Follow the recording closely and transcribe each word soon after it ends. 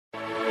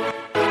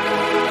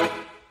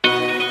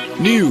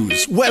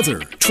News,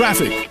 weather,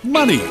 traffic,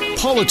 money,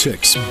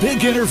 politics,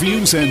 big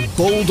interviews, and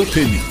bold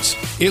opinions.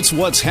 It's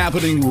what's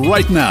happening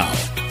right now.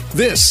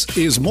 This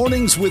is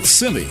Mornings with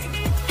Simi.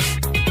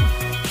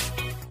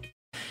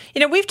 You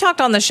know, we've talked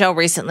on the show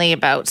recently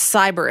about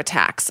cyber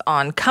attacks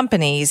on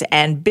companies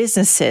and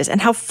businesses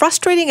and how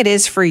frustrating it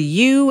is for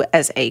you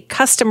as a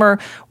customer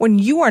when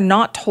you are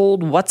not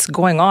told what's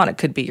going on. It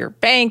could be your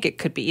bank, it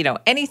could be,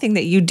 anything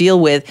that you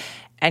deal with,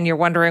 and you're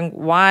wondering,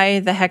 why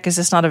the heck is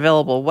this not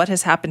available? What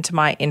has happened to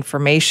my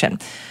information?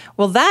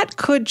 Well, that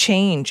could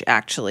change,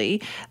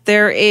 actually.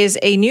 There is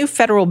a new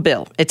federal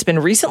bill. It's been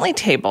recently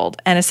tabled,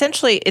 and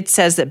essentially it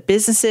says that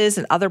businesses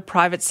and other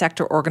private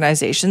sector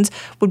organizations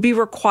would be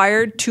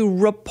required to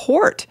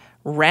report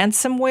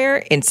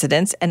ransomware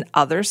incidents and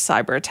other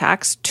cyber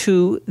attacks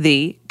to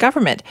the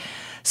government.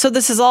 So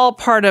this is all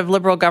part of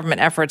Liberal government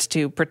efforts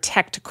to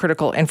protect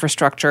critical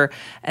infrastructure.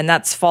 And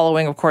that's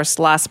following, of course,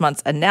 last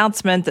month's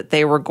announcement that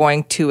they were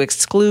going to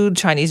exclude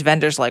Chinese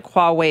vendors like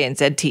Huawei and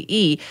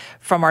ZTE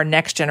from our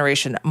next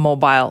generation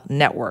mobile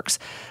networks.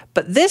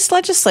 But this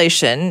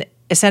legislation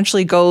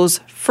essentially goes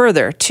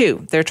further,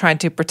 too. They're trying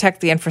to protect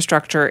the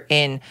infrastructure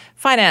in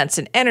finance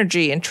and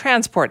energy and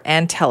transport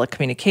and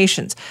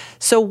telecommunications.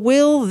 So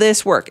will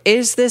this work?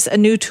 Is this a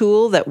new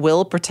tool that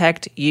will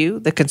protect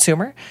you, the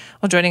consumer?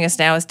 Well, joining us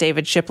now is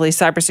David Shipley,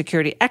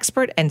 cybersecurity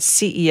expert and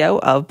CEO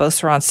of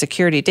Beauceron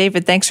Security.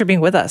 David, thanks for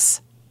being with us.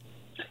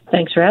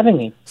 Thanks for having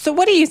me. So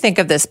what do you think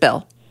of this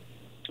bill?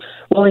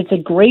 Well, it's a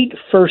great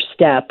first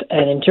step.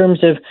 And in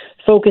terms of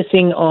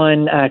focusing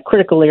on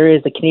critical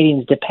areas that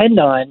Canadians depend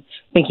on,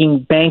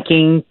 thinking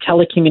banking,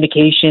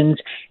 telecommunications,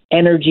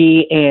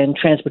 energy, and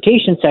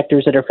transportation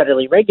sectors that are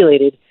federally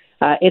regulated,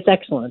 it's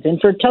excellent. And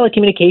for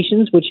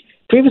telecommunications, which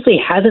previously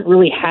hasn't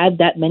really had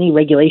that many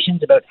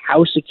regulations about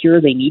how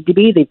secure they need to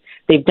be,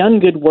 they've done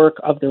good work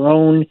of their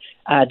own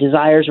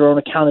desires, their own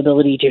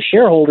accountability to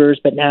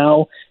shareholders, but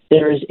now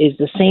there is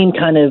the same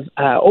kind of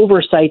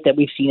oversight that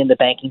we've seen in the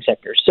banking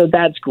sector. So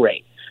that's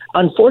great.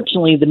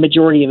 Unfortunately, the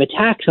majority of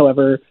attacks,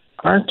 however,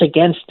 aren't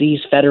against these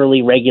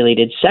federally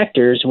regulated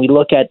sectors. And we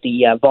look at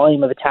the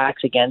volume of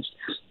attacks against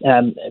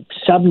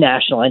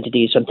subnational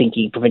entities. So I'm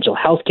thinking provincial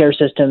healthcare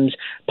systems,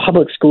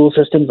 public school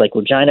systems like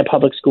Regina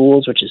Public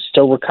Schools, which is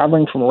still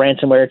recovering from a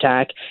ransomware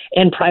attack,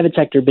 and private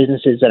sector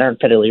businesses that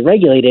aren't federally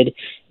regulated.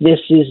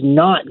 This is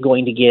not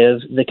going to give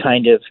the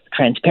kind of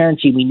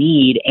transparency we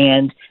need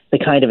and the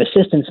kind of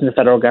assistance in the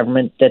federal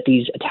government that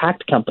these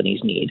attacked companies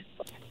need.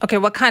 Okay,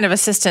 what kind of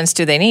assistance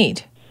do they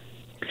need?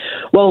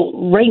 Well,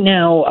 right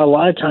now, a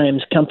lot of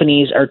times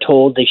companies are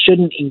told they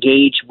shouldn't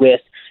engage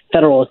with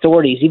federal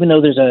authorities, even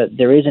though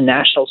there is a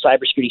national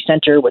cybersecurity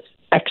center with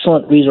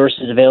excellent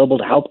resources available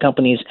to help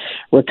companies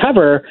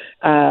recover.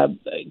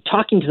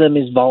 Talking to them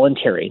is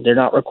voluntary. They're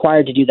not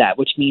required to do that,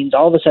 which means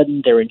all of a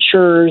sudden their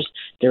insurers,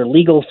 their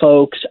legal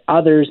folks,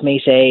 others may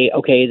say,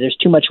 okay, there's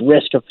too much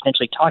risk of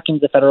potentially talking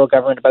to the federal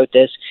government about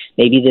this.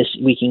 Maybe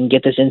we can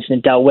get this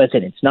incident dealt with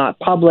and it's not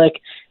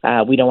public.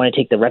 We don't want to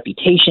take the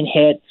reputation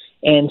hit.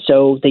 And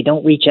so they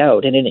don't reach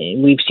out. And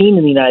we've seen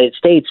in the United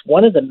States,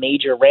 one of the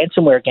major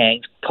ransomware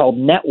gangs called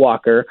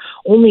NetWalker,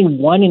 only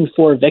 1 in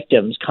 4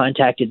 victims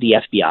contacted the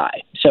FBI.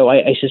 So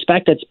I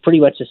suspect that's pretty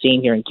much the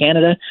same here in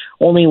Canada.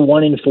 Only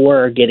 1 in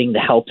 4 are getting the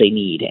help they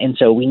need. And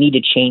so we need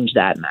to change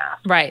that math.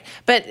 Right.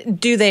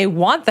 But do they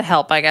want the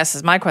help, I guess,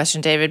 is my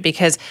question, David,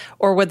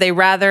 or would they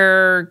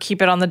rather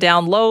keep it on the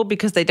down low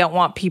because they don't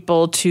want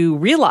people to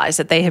realize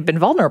that they have been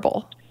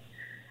vulnerable?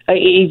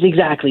 It's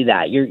exactly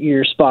that.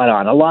 You're spot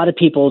on. A lot of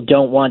people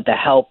don't want the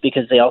help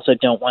because they also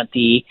don't want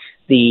the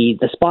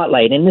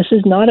spotlight. And this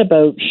is not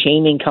about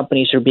shaming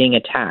companies for being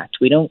attacked.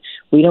 We don't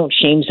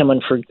shame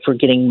someone for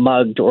getting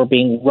mugged or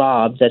being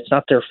robbed. That's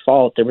not their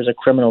fault. There was a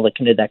criminal that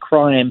committed that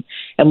crime,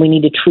 and we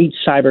need to treat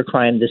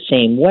cybercrime the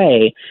same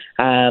way.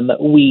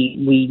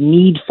 We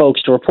need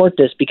folks to report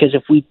this because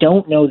if we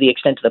don't know the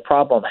extent of the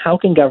problem, how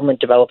can government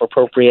develop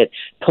appropriate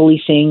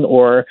policing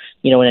or,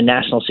 in a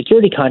national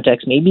security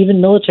context, maybe even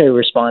military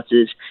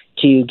responses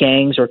to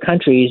gangs or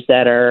countries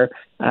that are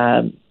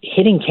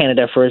hitting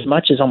Canada for as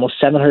much as almost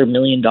 $700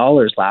 million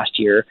last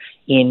year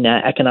in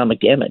economic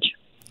damage.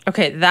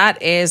 Okay,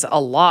 that is a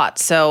lot.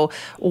 So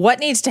what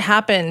needs to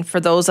happen for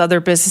those other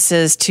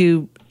businesses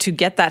to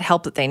get that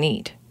help that they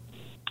need?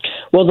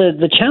 Well,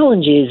 the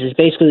challenge is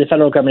basically the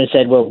federal government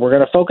has said, well, we're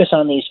going to focus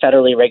on these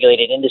federally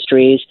regulated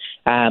industries.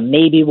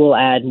 Maybe we'll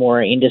add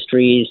more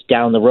industries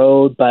down the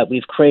road, but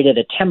we've created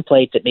a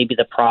template that maybe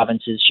the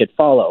provinces should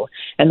follow.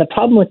 And the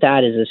problem with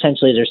that is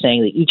essentially they're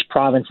saying that each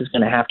province is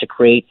going to have to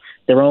create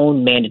their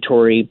own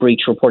mandatory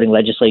breach reporting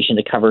legislation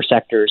to cover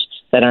sectors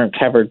that aren't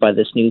covered by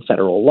this new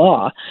federal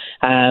law.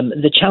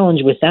 The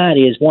challenge with that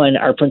is, one,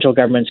 our provincial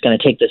government's going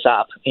to take this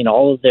up in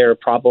all of their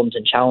problems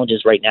and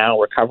challenges right now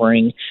we're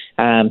covering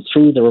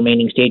through the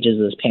remaining stages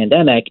of this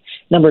pandemic.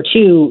 Number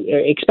two,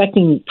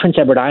 expecting Prince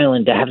Edward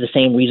Island to have the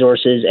same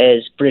resources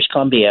as British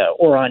Columbia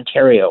or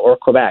Ontario or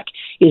Quebec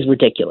is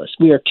ridiculous.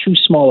 We are too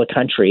small a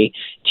country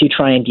to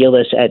try and deal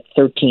this at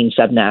 13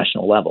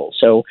 subnational levels.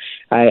 So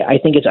I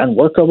think it's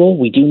unworkable.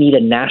 We do need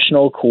a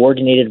national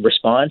coordinated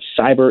response.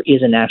 Cyber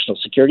is a national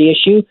security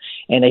issue,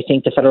 and I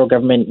think the federal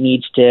government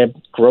needs to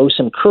grow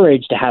some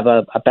courage to have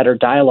a better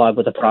dialogue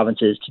with the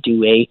provinces to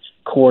do a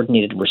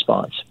coordinated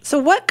response. So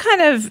what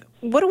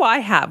do I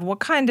have? What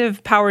kind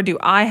of power do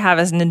I have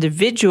as an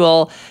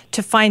individual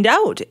to find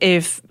out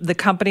if the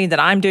company that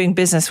I'm doing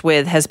business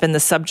with has been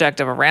the subject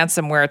of a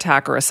ransomware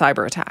attack or a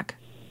cyber attack?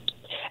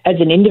 As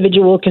an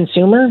individual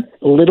consumer,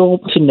 little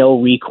to no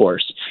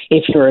recourse.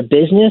 If you're a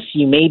business,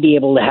 you may be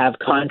able to have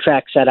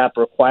contracts set up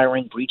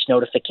requiring breach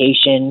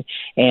notification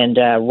and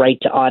right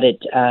to audit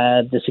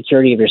the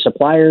security of your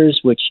suppliers,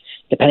 which,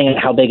 depending on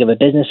how big of a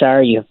business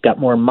are, you've got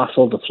more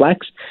muscle to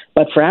flex.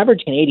 But for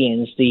average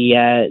Canadians,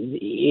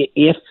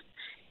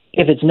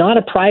 if it's not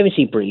a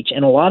privacy breach,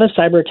 and a lot of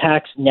cyber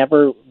attacks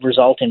never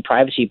result in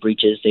privacy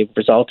breaches, they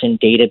result in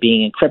data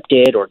being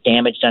encrypted or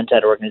damage done to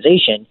that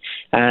organization,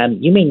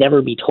 you may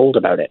never be told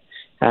about it.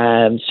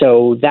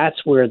 So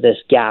that's where this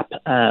gap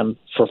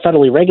for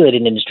federally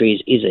regulated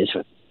industries is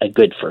a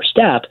good first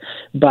step.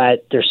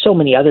 But there's so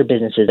many other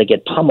businesses that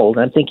get pummeled.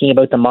 I'm thinking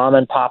about the mom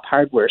and pop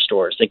hardware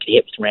stores that get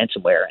hit with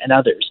ransomware and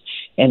others.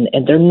 And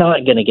they're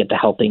not going to get the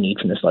help they need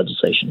from this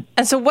legislation.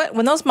 And so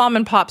when those mom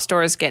and pop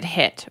stores get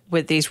hit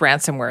with these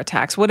ransomware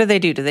attacks, what do?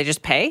 Do they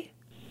just pay?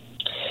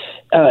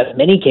 In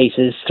many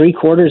cases,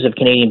 3/4 of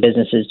Canadian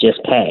businesses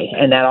just pay,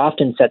 and that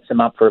often sets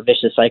them up for a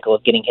vicious cycle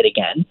of getting hit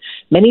again.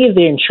 Many of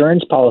their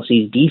insurance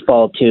policies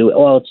default to,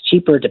 well, it's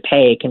cheaper to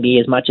pay. It can be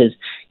as much as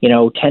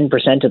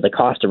 10% of the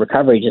cost of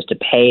recovery just to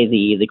pay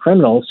the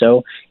criminal.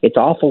 So it's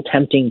awful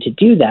tempting to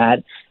do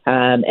that.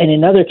 And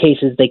in other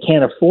cases, they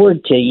can't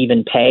afford to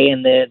even pay,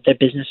 and the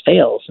business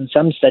fails. And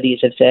some studies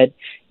have said,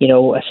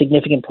 a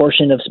significant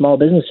portion of small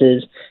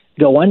businesses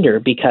go under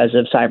because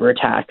of cyber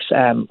attacks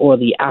or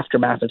the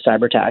aftermath of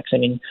cyber attacks. I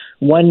mean,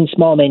 one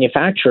small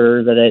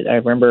manufacturer that I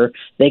remember,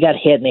 they got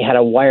hit and they had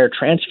a wire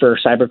transfer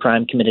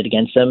cybercrime committed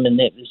against them, and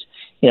it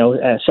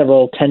was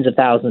several tens of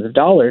thousands of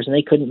dollars, and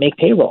they couldn't make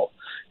payroll.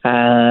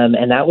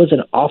 And that was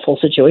an awful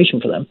situation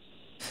for them.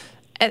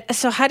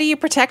 So how do you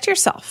protect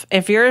yourself?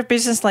 If you're a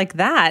business like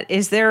that,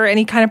 is there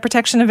any kind of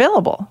protection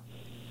available?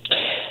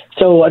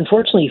 So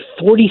unfortunately,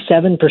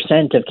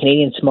 47% of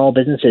Canadian small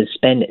businesses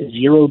spend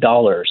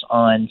 $0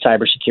 on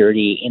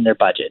cybersecurity in their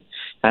budget.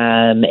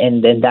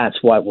 And then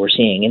that's what we're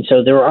seeing. And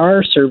so there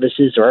are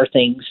services, there are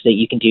things that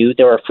you can do.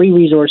 There are free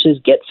resources.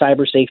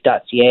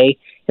 GetCybersafe.ca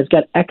has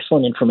got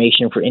excellent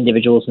information for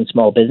individuals and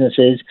small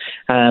businesses.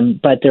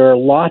 But there are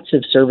lots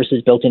of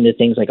services built into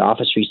things like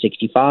Office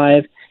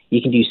 365.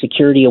 You can do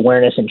security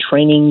awareness and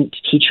training to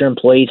teach your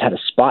employees how to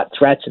spot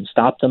threats and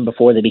stop them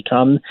before they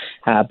become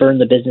burn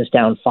the business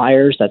down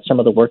fires. That's some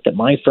of the work that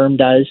my firm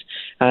does.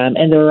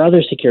 And there are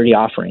other security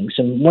offerings.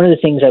 And one of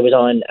the things I was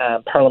on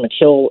Parliament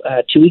Hill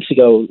 2 weeks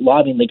ago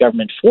lobbying the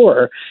government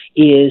for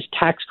is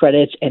tax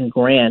credits and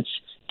grants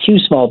to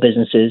small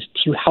businesses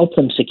to help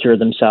them secure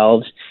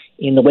themselves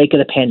in the wake of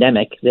the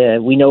pandemic.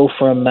 We know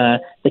from the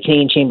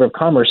Canadian Chamber of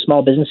Commerce,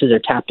 small businesses are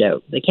tapped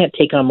out. They can't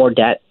take on more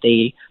debt.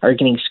 They are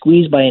getting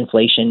squeezed by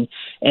inflation,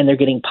 and they're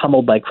getting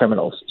pummeled by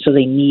criminals. So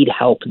they need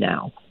help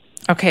now.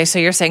 Okay, so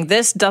you're saying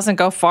this doesn't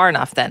go far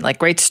enough then. Like,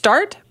 great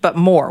start, but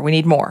more. We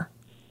need more.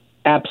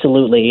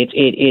 Absolutely.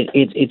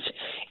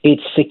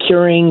 It's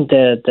securing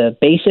the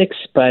basics,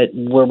 but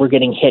where we're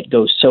getting hit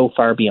goes so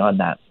far beyond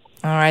that.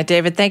 All right,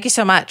 David, thank you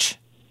so much.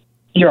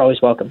 You're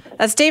always welcome.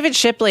 That's David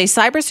Shipley,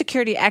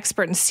 cybersecurity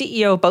expert and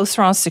CEO of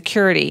Beauceron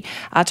Security,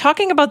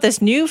 talking about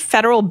this new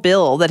federal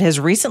bill that has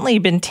recently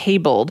been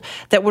tabled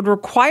that would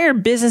require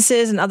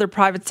businesses and other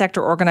private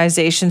sector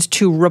organizations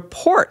to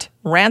report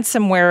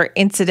ransomware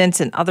incidents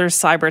and other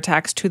cyber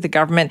attacks to the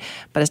government.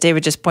 But as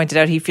David just pointed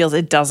out, he feels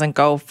it doesn't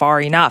go far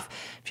enough.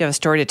 If you have a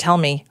story to tell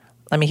me,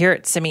 let me hear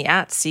it. Simi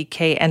at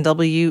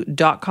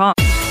cknw.com.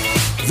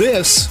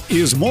 This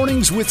is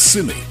Mornings with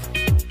Simi.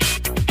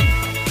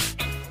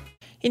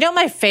 You know,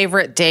 my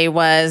favorite day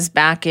was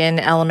back in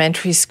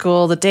elementary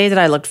school, the day that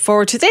I looked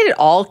forward to, the day that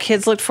all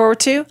kids looked forward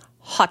to,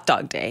 hot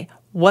dog day.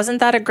 Wasn't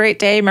that a great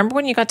day? Remember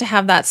when you got to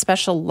have that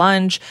special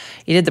lunch?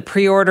 You did the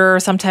pre-order.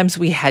 Sometimes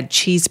we had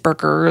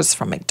cheeseburgers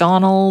from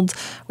McDonald's.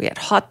 We had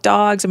hot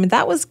dogs. I mean,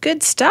 that was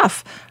good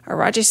stuff.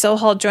 Raji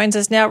Sohal joins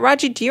us now.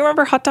 Raji, do you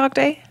remember hot dog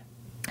day?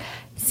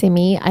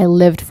 Simi, I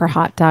lived for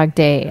hot dog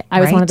day.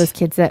 I was one of those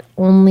kids that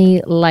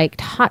only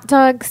liked hot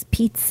dogs,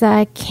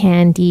 pizza,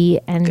 candy,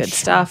 and good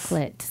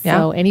chocolate. Stuff. Yeah.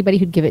 So anybody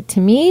who'd give it to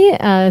me,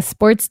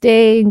 sports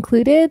day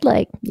included,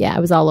 I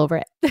was all over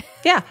it.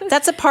 Yeah,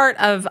 that's a part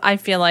of, I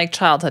feel like,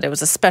 childhood. It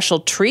was a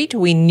special treat.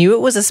 We knew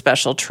it was a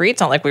special treat.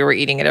 It's not like we were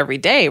eating it every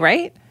day,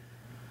 right?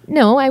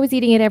 No, I was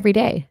eating it every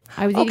day.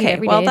 I was eating it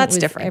every day. Well, that's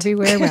different.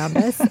 Everywhere around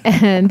us.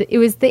 And it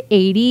was the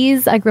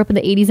 80s. I grew up in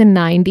the 80s and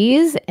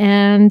 90s.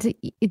 And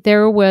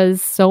there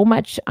was so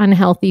much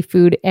unhealthy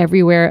food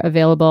everywhere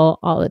available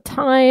all the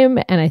time.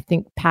 And I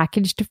think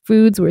packaged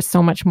foods were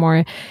so much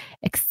more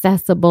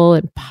accessible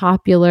and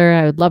popular.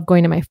 I would love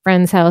going to my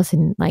friend's house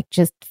and like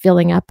just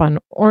filling up on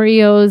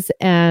Oreos.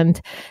 And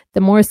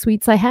the more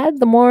sweets I had,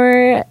 the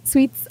more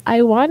sweets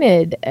I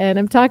wanted. And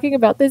I'm talking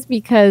about this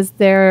because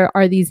there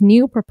are these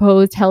new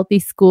proposed healthy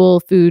school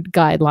food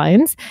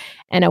guidelines.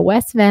 And a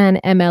West Van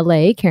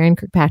MLA, Karen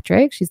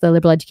Kirkpatrick, she's the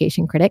liberal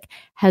education critic,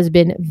 has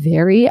been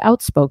very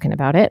outspoken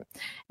about it.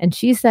 And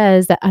she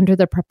says that under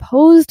the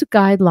proposed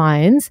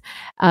guidelines,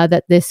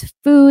 that this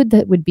food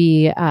that would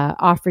be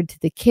offered to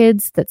the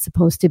kids that's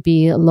supposed to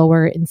be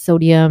lower in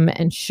sodium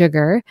and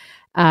sugar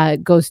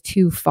goes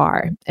too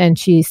far. And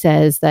she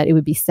says that it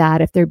would be sad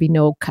if there'd be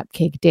no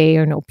cupcake day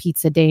or no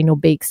pizza day, no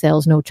bake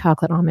sales, no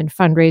chocolate almond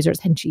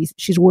fundraisers. And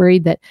she's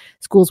worried that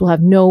schools will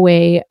have no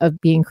way of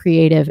being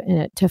creative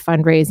to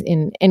fundraise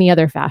in any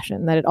other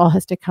fashion, that it all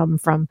has to come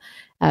from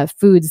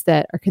foods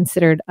that are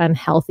considered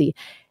unhealthy.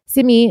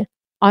 Simi,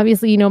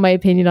 obviously, you know my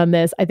opinion on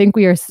this. I think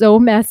we are so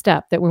messed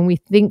up that when we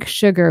think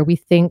sugar, we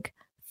think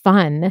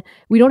fun.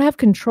 We don't have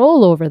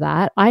control over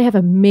that. I have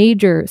a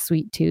major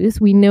sweet tooth.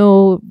 We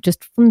know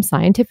just from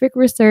scientific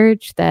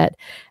research that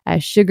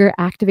sugar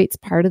activates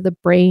part of the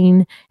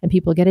brain and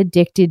people get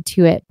addicted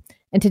to it.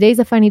 And today's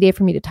a funny day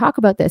for me to talk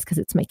about this because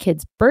it's my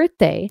kid's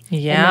birthday.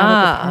 Yeah. And now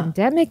that the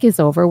pandemic is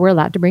over, we're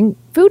allowed to bring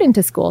food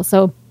into school.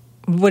 So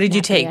what did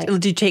you take?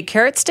 Did you take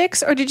carrot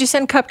sticks or did you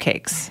send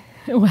cupcakes?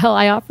 Well,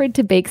 I offered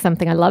to bake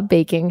something. I love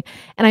baking.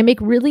 And I make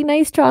really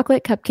nice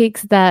chocolate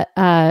cupcakes that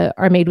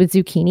are made with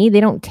zucchini. They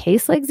don't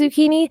taste like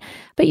zucchini,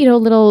 but, a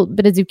little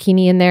bit of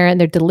zucchini in there,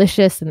 and they're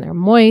delicious and they're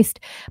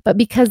moist. But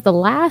because the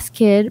last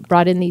kid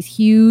brought in these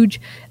huge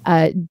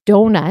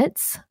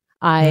donuts,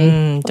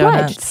 I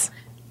donuts.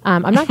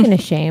 I'm not going to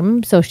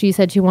shame. So she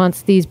said she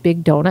wants these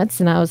big donuts.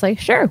 And I was like,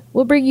 sure,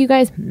 we'll bring you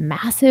guys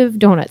massive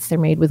donuts. They're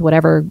made with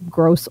whatever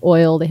gross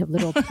oil. They have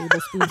little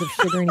tablespoons of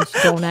sugar in each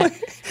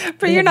donut.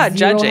 But you're not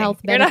judging.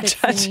 You're not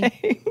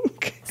judging.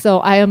 So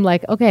I am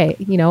like, okay,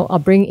 I'll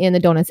bring in the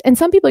donuts. And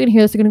some people are going to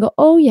hear this. They're going to go,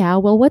 oh yeah,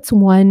 well, what's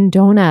one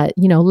donut?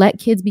 Let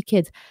kids be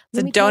kids.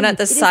 It's a donut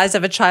the size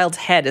of a child's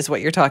head is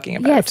what you're talking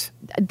about. Yes,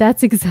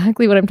 that's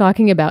exactly what I'm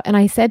talking about. And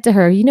I said to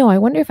her, I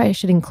wonder if I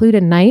should include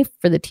a knife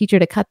for the teacher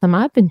to cut them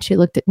up. And she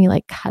looked at me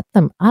like, cut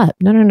them up.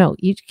 No.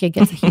 Each kid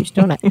gets a huge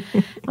donut.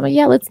 I'm like,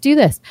 yeah, let's do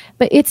this.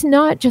 But it's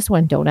not just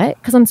one donut,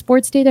 because on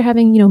sports day, they're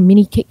having,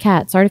 mini Kit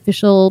Kats,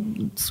 artificial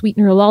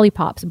sweetener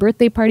lollipops.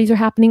 Birthday parties are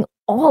happening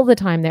all the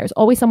time. There's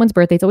always someone's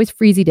birthday. It's always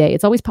Freezy Day.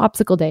 It's always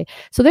Popsicle Day.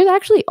 So there's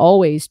actually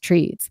always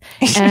treats.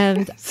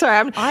 And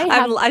sorry,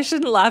 I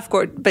shouldn't laugh,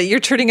 Gord, but you're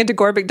turning into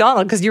Gord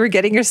McDonald because you were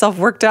getting yourself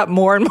worked up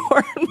more and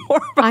more and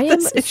more about I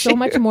am so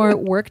much more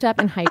worked up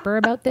and hyper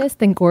about this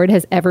than Gord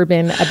has ever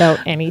been about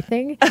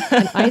anything.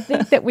 And I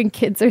think that when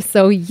kids are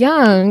so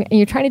young and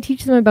you're trying to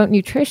teach them about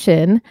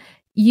nutrition,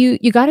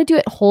 you got to do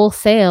it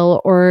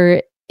wholesale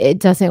or it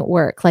doesn't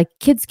work. Like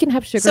kids can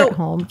have sugar at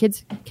home.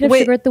 Kids can have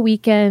sugar at the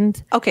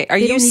weekend. Okay. Are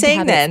you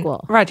saying then,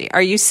 Raji,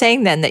 are you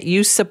saying then that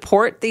you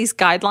support these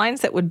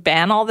guidelines that would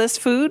ban all this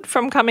food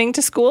from coming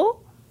to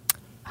school?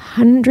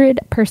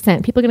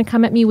 100%. People are going to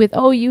come at me with,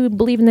 oh, you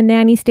believe in the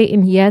nanny state?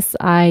 And yes,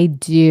 I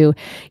do.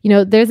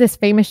 There's this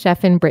famous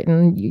chef in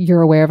Britain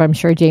you're aware of, I'm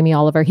sure, Jamie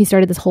Oliver. He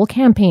started this whole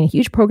campaign, a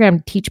huge program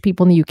to teach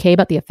people in the UK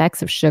about the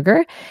effects of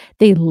sugar.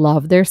 They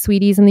love their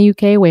sweeties in the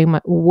UK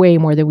way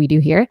more than we do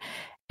here.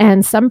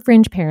 And some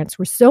fringe parents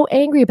were so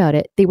angry about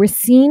it, they were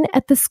seen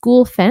at the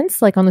school fence,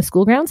 like on the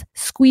school grounds,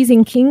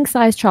 squeezing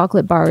king-size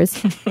chocolate bars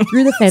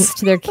through the fence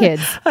to their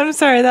kids. I'm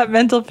sorry, that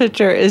mental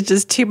picture is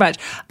just too much.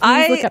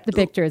 Please look up the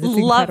pictures. It's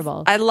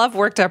incredible. I love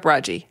Worked Up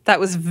Raji.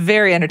 That was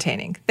very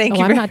entertaining. Thank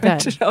you very much. I'm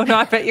not done. Oh, no,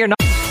 I bet you're not.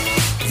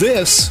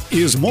 This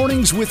is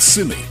Mornings with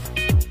Simi.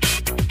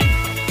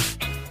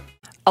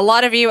 A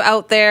lot of you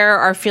out there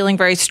are feeling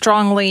very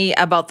strongly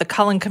about the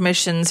Cullen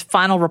Commission's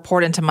final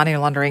report into money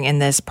laundering in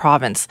this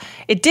province.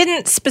 It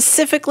didn't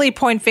specifically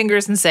point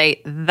fingers and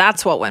say,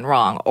 that's what went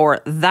wrong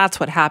or that's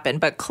what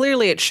happened. But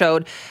clearly it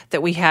showed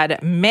that we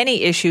had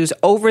many issues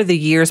over the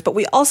years, but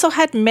we also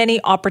had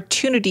many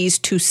opportunities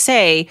to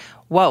say,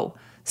 whoa,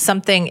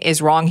 something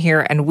is wrong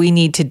here and we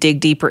need to dig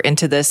deeper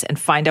into this and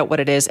find out what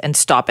it is and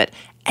stop it.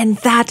 And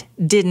that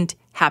didn't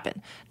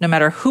happen. No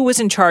matter who was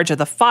in charge of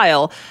the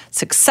file,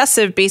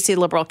 successive BC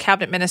Liberal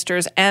cabinet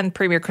ministers and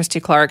Premier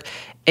Christy Clark,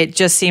 it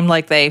just seemed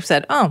like they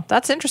said, oh,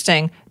 that's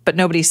interesting. But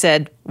nobody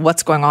said,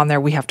 what's going on there?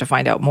 We have to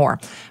find out more.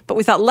 But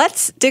we thought,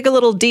 let's dig a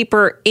little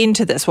deeper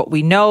into this, what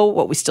we know,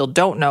 what we still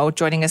don't know.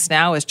 Joining us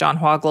now is John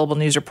Hua, Global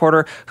News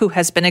reporter, who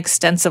has been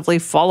extensively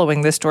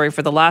following this story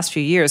for the last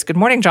few years. Good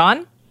morning,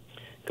 John.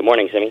 Good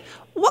morning, Simi.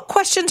 What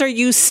questions are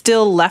you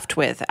still left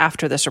with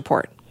after this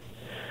report?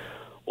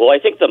 Well, I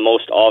think the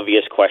most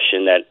obvious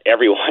question that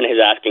everyone is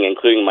asking,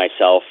 including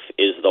myself,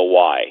 is the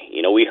why.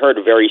 We heard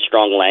very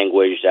strong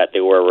language that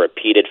there were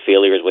repeated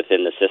failures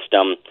within the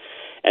system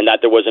and that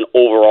there was an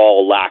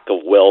overall lack of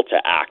will to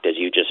act, as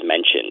you just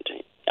mentioned.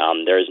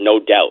 There is no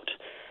doubt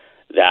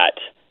that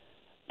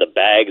the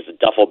bags, the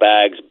duffel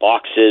bags,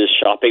 boxes,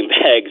 shopping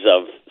bags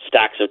of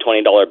stacks of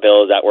 $20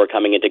 bills that were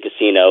coming into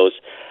casinos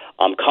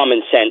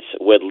common sense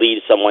would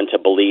lead someone to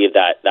believe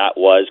that that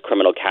was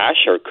criminal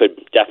cash or could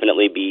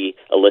definitely be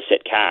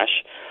illicit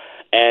cash.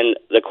 And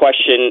the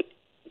question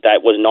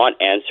that was not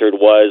answered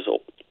was,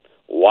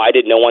 why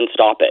did no one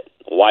stop it?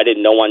 Why did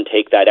no one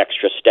take that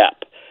extra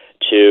step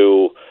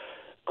to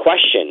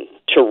question,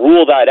 to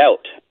rule that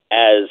out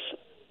as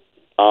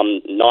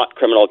not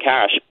criminal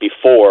cash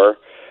before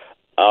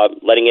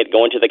letting it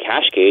go into the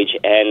cash cage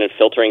and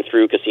filtering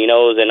through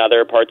casinos and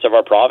other parts of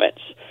our province?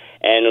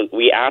 And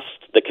we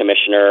asked the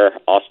Commissioner,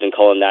 Austin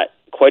Cullen, that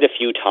quite a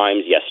few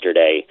times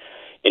yesterday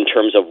in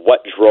terms of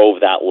what drove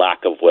that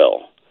lack of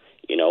will.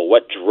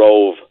 What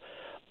drove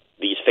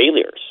these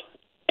failures?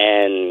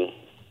 And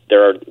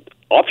there are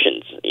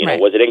options. Right.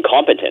 Was it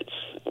incompetence?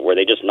 Were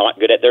they just not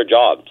good at their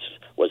jobs?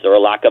 Was there a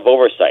lack of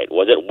oversight?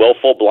 Was it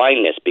willful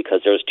blindness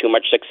because there was too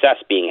much success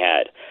being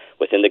had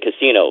within the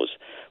casinos?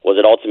 Was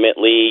it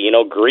ultimately,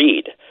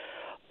 greed?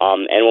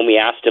 And when we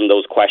asked him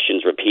those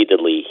questions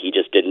repeatedly, he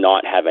just did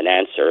not have an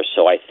answer.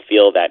 So I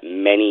feel that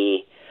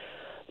many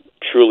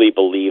truly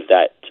believe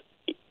that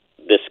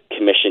this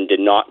commission did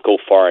not go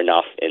far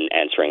enough in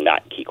answering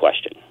that key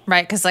question.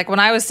 Right, because when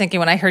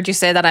I heard you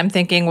say that, I'm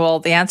thinking, well,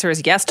 the answer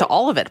is yes to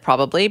all of it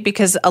probably,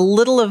 because a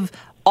little of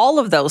all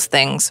of those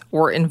things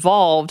were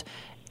involved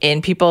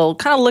in people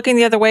kind of looking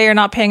the other way or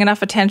not paying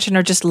enough attention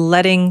or just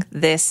letting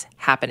this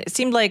happen. It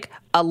seemed like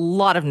a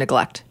lot of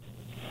neglect.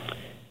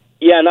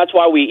 Yeah, and that's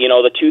why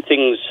the two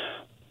things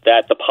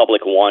that the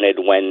public wanted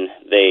when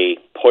they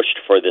pushed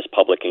for this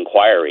public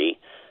inquiry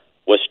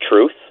was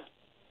truth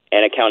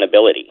and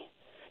accountability.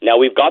 Now,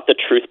 we've got the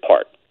truth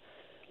part.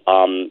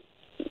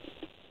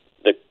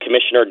 The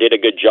commissioner did a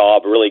good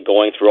job really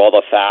going through all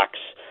the facts,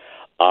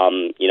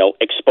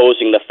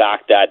 exposing the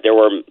fact that there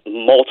were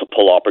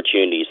multiple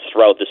opportunities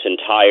throughout this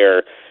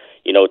entire,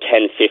 10,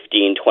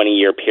 15,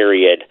 20-year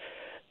period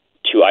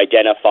to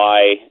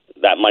identify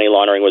that money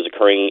laundering was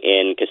occurring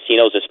in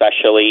casinos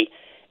especially,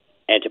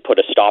 and to put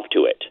a stop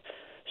to it.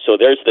 So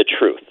there's the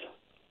truth.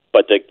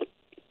 But the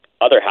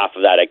other half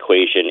of that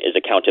equation is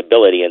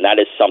accountability, and that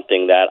is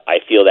something that I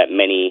feel that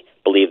many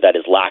believe that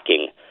is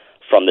lacking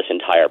from this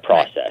entire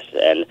process.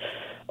 Right. And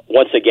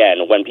once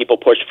again, when people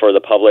pushed for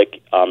the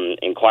public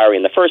inquiry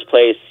in the first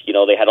place,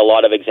 they had a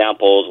lot of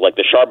examples like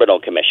the Charbonneau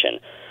Commission,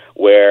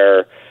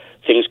 where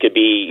things could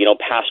be,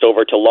 passed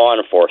over to law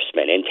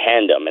enforcement in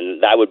tandem,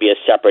 and that would be a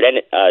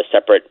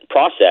separate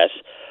process.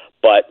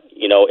 But,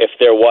 if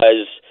there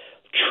was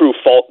true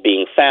fault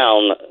being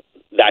found,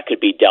 that could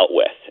be dealt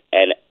with.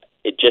 And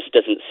it just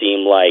doesn't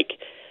seem like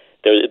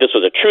this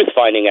was a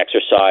truth-finding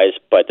exercise,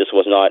 but this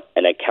was not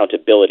an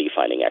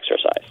accountability-finding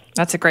exercise.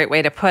 That's a great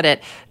way to put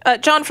it.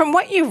 John, from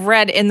what you've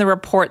read in the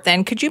report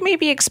then, could you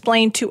maybe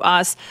explain to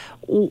us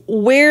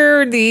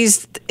where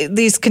these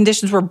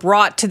conditions were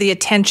brought to the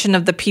attention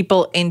of the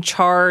people in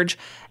charge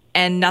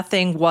and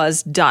nothing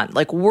was done?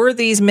 Were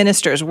these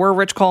ministers, were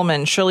Rich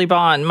Coleman, Shirley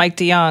Bond, Mike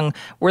DeYoung,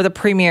 were the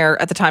Premier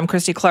at the time,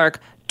 Christy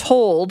Clark,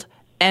 told,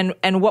 and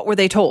what were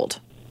they told?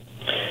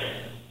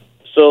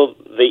 So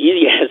the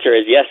easy answer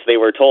is yes, they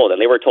were told,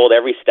 and they were told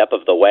every step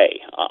of the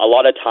way. A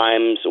lot of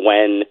times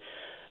when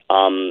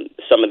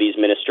some of these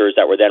ministers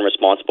that were then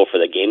responsible for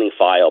the gaming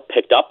file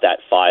picked up that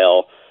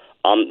file,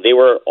 they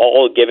were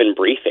all given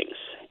briefings.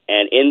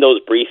 And in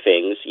those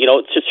briefings,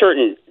 to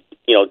certain,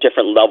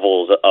 different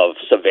levels of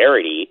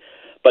severity,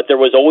 but there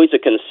was always a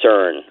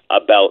concern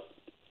about,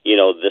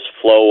 this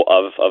flow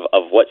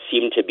of what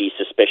seemed to be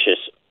suspicious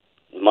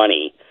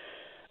money,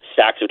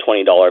 stacks of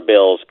 $20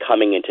 bills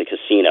coming into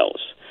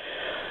casinos.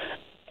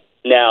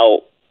 Now,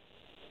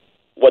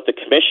 what the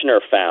commissioner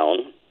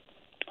found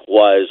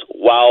was,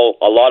 while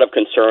a lot of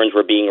concerns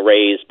were being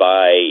raised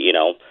by,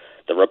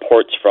 the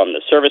reports from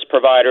the service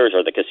providers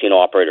or the casino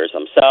operators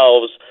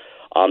themselves,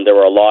 there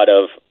were a lot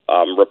of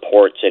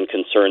reports and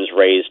concerns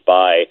raised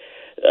by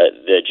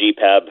the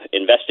GPEB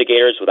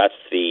investigators. Well, that's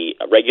the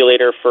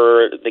regulator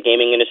for the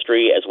gaming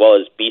industry, as well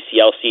as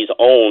BCLC's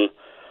own,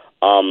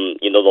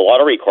 the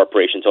Lottery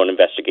Corporation's own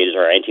investigators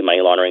or anti-money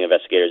laundering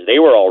investigators. They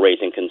were all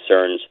raising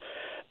concerns.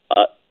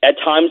 At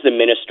times, the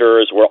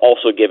ministers were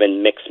also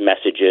given mixed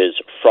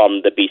messages from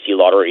the BC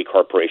Lottery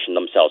Corporation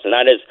themselves. And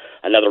that is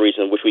another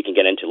reason, which we can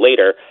get into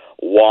later,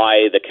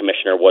 why the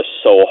commissioner was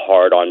so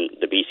hard on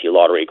the BC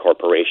Lottery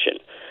Corporation.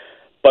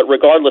 But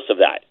regardless of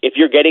that, if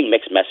you're getting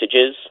mixed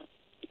messages,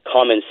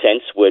 common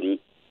sense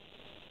would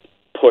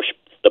push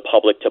the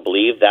public to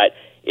believe that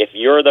if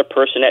you're the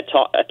person at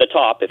the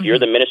top, if you're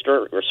the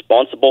minister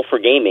responsible for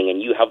gaming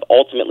and you have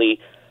ultimately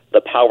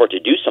the power to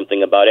do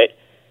something about it,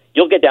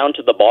 you'll get down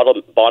to the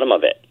bottom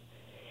of it.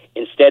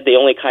 Instead, they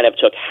only kind of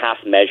took half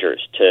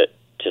measures to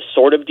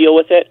sort of deal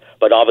with it,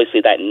 but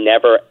obviously that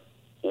never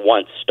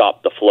once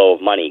stopped the flow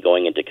of money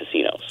going into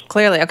casinos.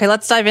 Clearly. Okay,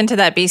 let's dive into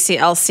that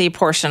BCLC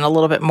portion a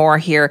little bit more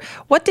here.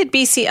 What did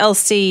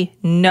BCLC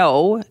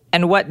know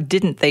and what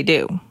didn't they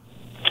do?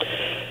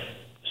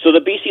 So the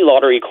BC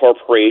Lottery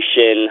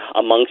Corporation,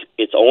 amongst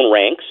its own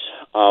ranks,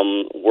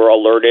 were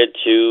alerted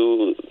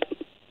to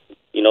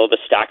the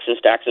stacks and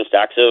stacks and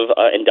stacks of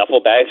and duffel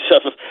bags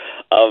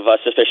of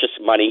suspicious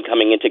money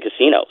coming into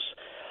casinos.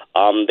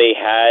 They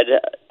had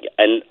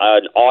an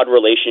odd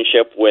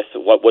relationship with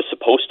what was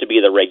supposed to be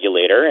the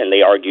regulator, and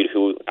they argued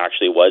who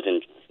actually was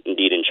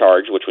indeed in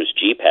charge, which was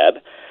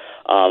GPEB,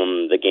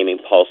 the Gaming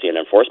Policy and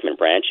Enforcement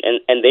Branch,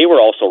 and they were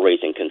also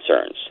raising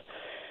concerns.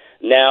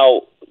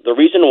 Now, the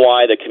reason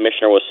why the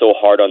commissioner was so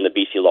hard on the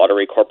BC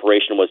Lottery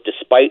Corporation was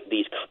despite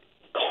these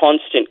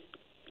constant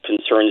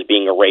concerns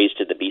being raised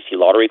to the BC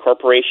Lottery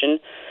Corporation,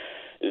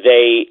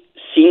 they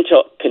seemed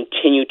to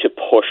continue to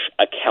push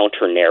a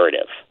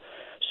counter-narrative.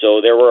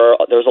 So there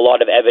was a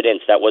lot of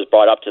evidence that was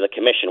brought up to the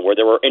commission where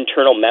there were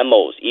internal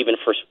memos, even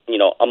for,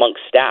 amongst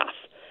staff,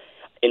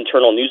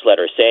 internal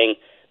newsletters saying,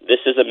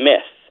 this is a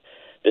myth,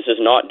 this is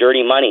not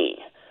dirty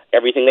money,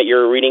 everything that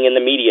you're reading in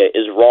the media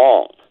is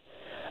wrong.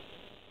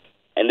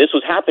 And this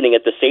was happening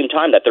at the same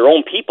time that their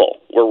own people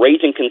were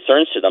raising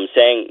concerns to them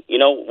saying,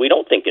 we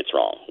don't think it's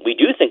wrong. We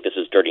do think this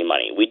is dirty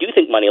money. We do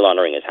think money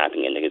laundering is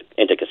happening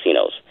into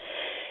casinos.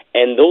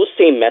 And those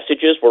same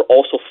messages were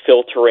also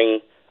filtering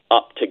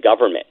up to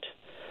government.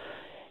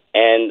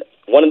 And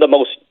one of the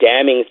most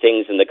damning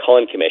things in the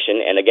Cullen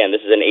Commission, and again,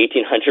 this is an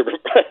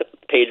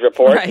 1,800-page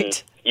report, right,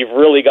 and you've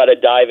really got to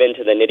dive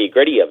into the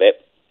nitty-gritty of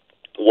it,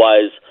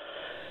 was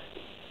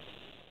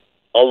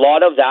a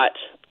lot of that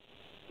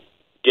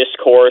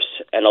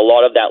discourse and a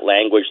lot of that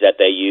language that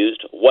they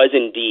used was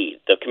indeed,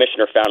 the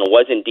commissioner found,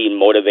 was indeed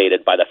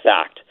motivated by the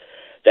fact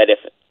that if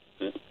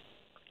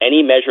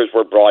any measures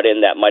were brought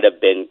in that might have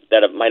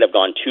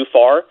gone too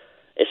far,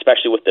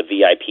 especially with the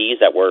VIPs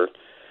that were,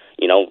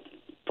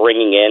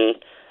 bringing in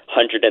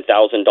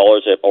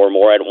 $100,000 or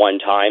more at one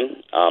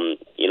time,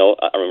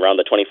 around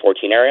the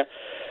 2014 area.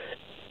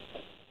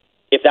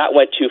 If that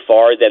went too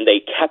far, then they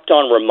kept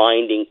on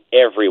reminding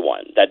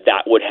everyone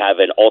that would have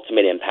an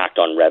ultimate impact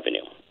on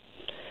revenue.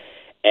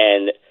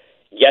 And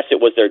yes, it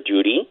was their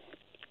duty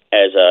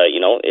as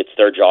it's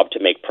their job to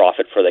make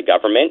profit for the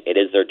government. It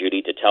is their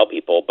duty to tell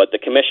people. But the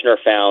commissioner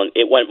found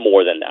it went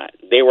more than that.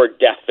 They were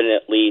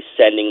definitely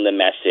sending the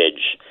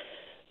message,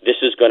 this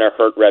is going to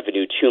hurt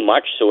revenue too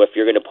much. So if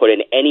you're going to put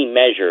in any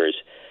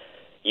measures,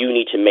 you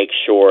need to make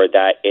sure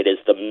that it is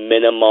the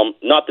minimum,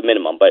 not the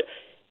minimum, but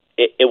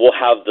it will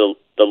have the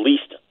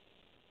least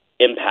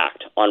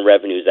impact on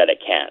revenues that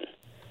it can.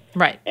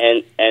 Right.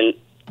 And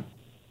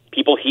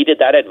people heeded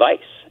that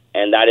advice.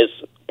 And that is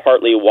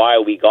partly why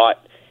we got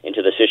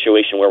into the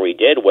situation where we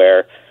did,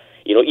 where,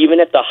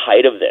 even at the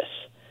height of this,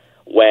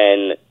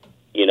 when,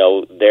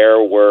 there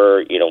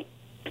were,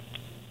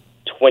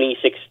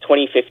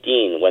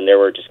 2015, when there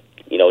were just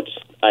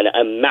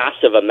a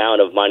massive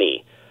amount of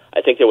money. I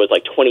think there was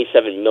like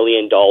 $27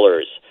 million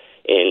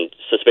in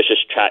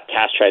suspicious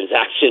cash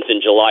transactions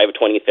in July of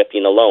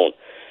 2015 alone.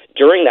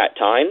 During that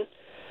time,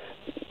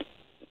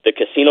 the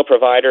casino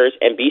providers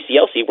and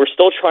BCLC were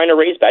still trying to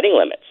raise betting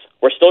limits.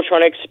 We're still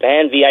trying to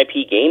expand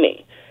VIP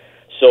gaming.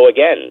 So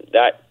again,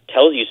 that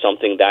tells you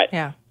something that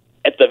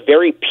at the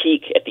very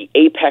peak, at the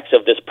apex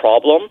of this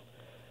problem,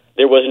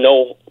 there was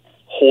no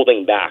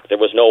holding back. There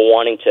was no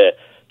wanting to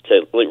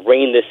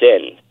rein this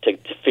in, to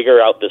figure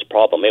out this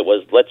problem. It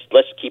was let's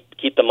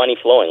keep the money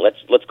flowing.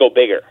 Let's go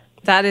bigger.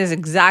 That is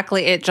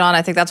exactly it, John.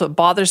 I think that's what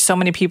bothers so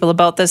many people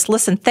about this.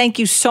 Listen, thank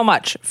you so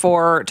much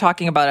for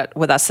talking about it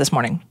with us this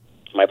morning.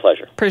 My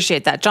pleasure.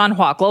 Appreciate that. John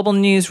Hua, Global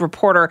News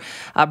reporter,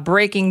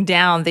 breaking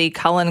down the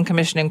Cullen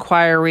Commission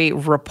inquiry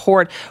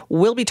report.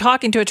 We'll be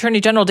talking to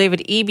Attorney General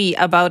David Eby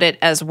about it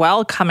as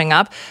well coming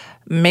up.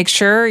 Make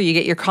sure you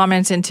get your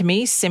comments into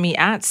me, Simi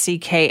at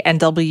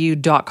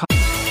cknw.com.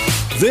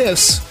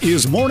 This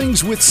is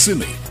Mornings with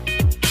Simi.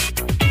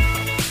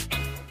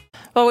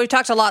 Well, we've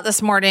talked a lot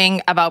this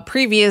morning about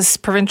previous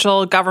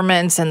provincial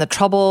governments and the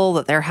trouble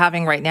that they're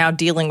having right now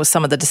dealing with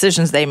some of the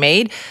decisions they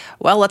made.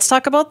 Well, let's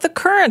talk about the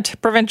current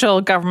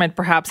provincial government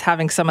perhaps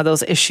having some of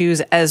those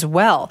issues as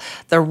well.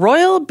 The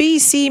Royal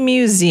BC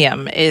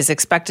Museum is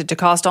expected to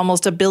cost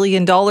almost $1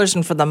 billion,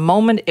 and for the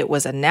moment it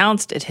was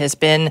announced, it has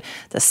been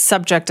the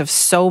subject of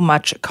so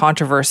much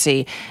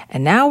controversy.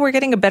 And now we're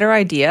getting a better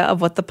idea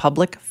of what the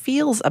public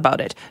feels about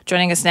it.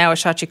 Joining us now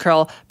is Shachi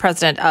Kurl,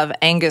 president of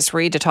Angus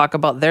Reid, to talk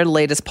about their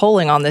latest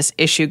polling on this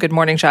issue. Good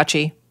morning,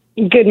 Shachi.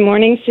 Good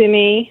morning,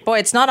 Simi. Boy,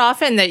 it's not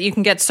often that you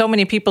can get so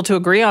many people to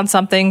agree on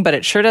something, but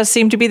it sure does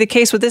seem to be the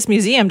case with this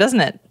museum, doesn't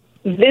it?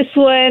 This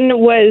one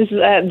was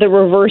the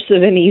reverse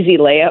of an easy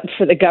layup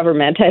for the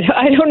government.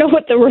 I don't know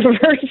what the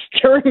reverse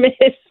term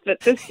is, but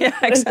this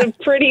is a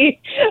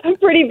pretty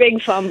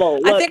big fumble.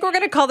 Look, I think we're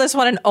going to call this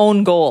one an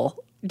own goal.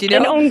 Do you know?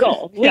 An own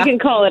goal. We can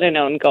call it an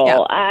own goal.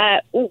 Yeah.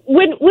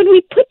 When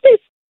we put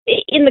this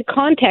in the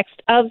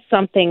context of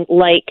something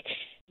like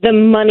the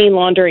money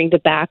laundering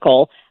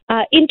debacle,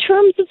 in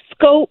terms of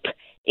scope,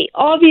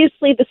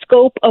 obviously the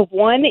scope of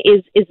one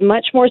is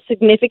much more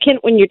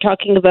significant when you're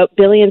talking about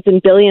billions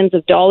and billions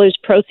of dollars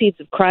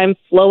proceeds of crime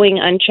flowing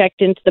unchecked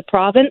into the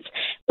province.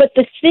 But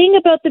the thing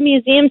about the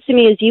museum,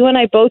 Simi, as you and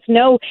I both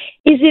know,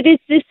 is it is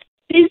this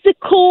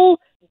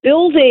physical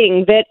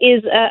building that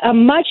is a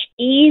much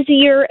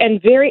easier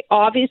and very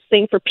obvious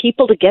thing for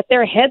people to get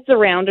their heads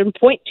around and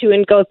point to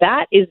and go,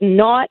 that is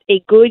not a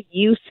good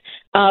use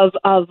of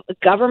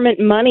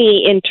government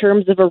money in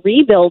terms of a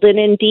rebuild. And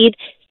indeed,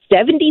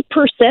 70%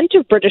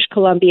 of British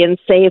Columbians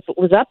say if it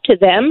was up to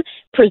them,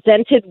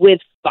 presented with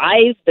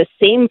the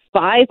same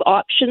five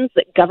options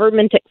that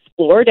government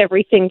explored,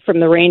 everything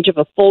from the range of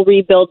a full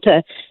rebuild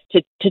to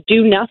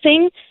do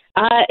nothing,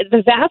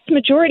 the vast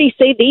majority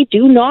say they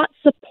do not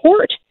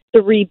support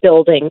the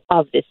rebuilding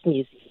of this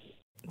museum.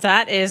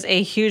 That is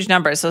a huge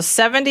number. So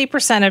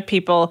 70% of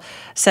people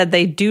said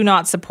they do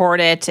not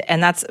support it,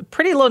 and that's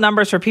pretty low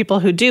numbers for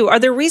people who do. Are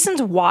there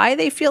reasons why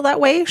they feel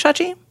that way,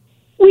 Shachi?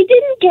 We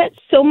didn't get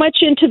so much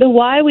into the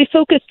why. We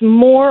focused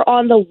more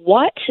on the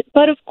what.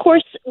 But of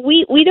course,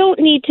 we don't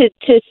need to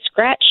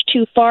scratch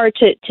too far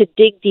to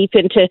dig deep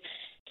into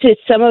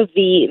some of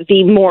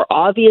the more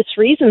obvious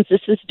reasons.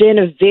 This has been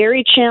a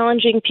very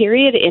challenging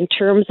period in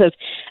terms of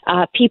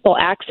people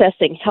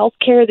accessing health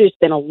care. There's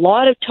been a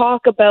lot of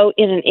talk about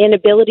an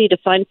inability to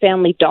find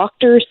family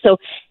doctors, so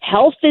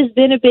health has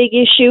been a big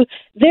issue.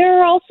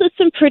 There are also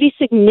some pretty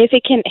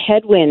significant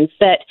headwinds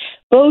that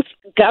both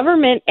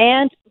government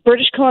and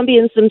British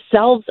Columbians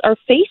themselves are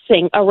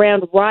facing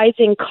around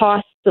rising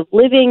costs of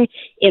living,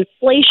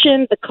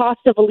 inflation, the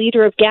cost of a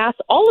liter of gas,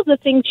 all of the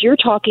things you're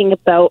talking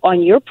about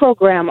on your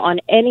program on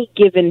any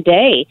given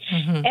day.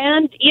 Mm-hmm.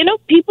 And,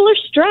 people are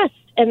stressed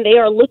and they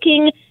are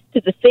looking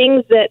to the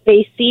things that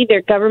they see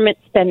their government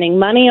spending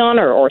money on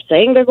or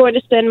saying they're going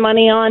to spend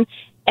money on.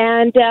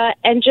 And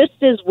just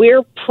as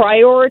we're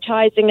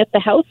prioritizing at the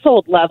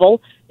household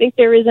level, I think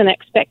there is an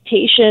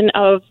expectation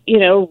of,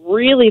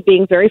 really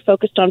being very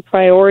focused on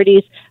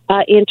priorities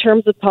in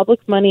terms of public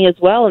money as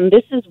well. And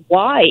this is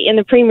why, in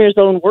the Premier's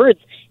own words,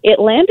 it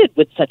landed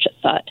with such a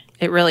thud.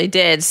 It really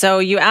did. So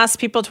you asked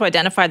people to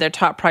identify their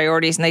top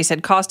priorities, and they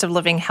said cost of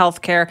living,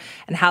 healthcare,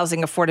 and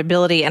housing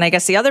affordability. And I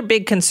guess the other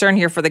big concern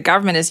here for the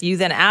government is you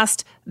then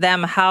asked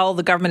them how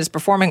the government is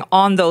performing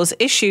on those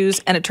issues,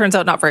 and it turns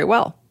out not very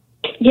well.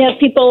 Yeah,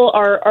 people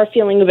are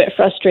feeling a bit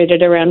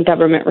frustrated around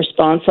government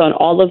response on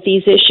all of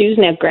these issues.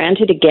 Now,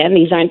 granted, again,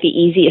 these aren't the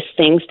easiest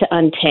things to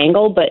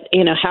untangle, but,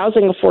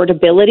 housing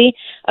affordability,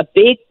 a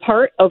big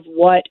part of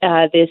what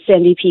this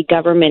NDP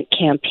government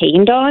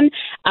campaigned on,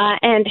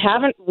 and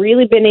haven't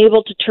really been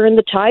able to turn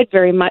the tide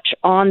very much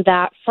on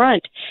that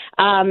front.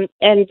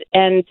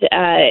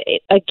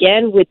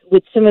 Again,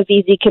 with some of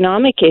these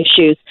economic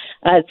issues,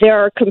 there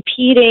are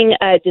competing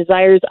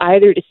desires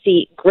either to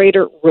see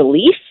greater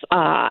relief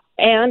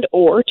and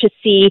or to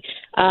see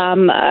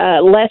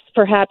less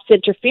perhaps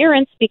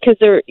interference because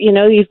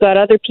you've got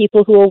other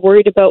people who are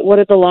worried about what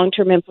are the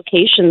long-term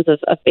implications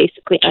of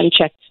basically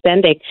unchecked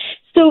spending.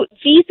 So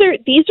these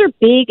are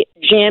big,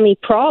 jammy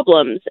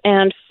problems,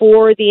 and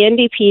for the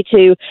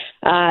NDP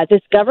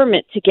this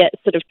government to get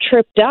sort of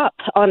tripped up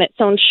on its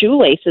own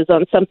shoelaces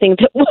on something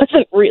that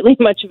wasn't really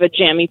much of a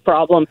jammy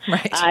problem,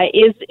 right,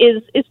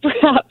 is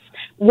perhaps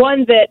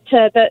one that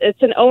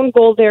it's an own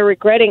goal they're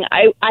regretting.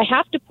 I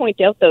have to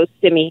point out, though,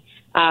 Simi,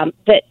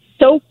 that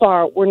so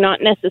far we're not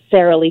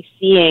necessarily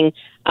seeing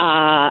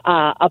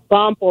a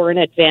bump or an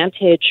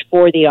advantage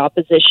for the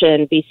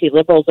opposition, BC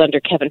Liberals under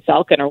Kevin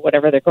Falcon or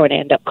whatever they're going to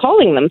end up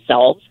calling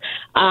themselves,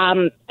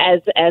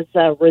 as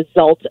a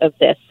result of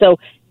this. So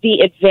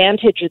the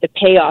advantage or the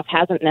payoff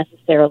hasn't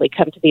necessarily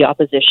come to the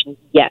opposition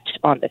yet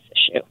on this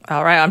issue.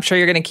 All right. I'm sure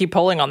you're going to keep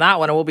polling on that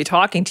one, and we'll be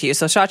talking to you.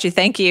 So, Shachi,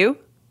 thank you.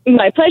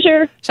 My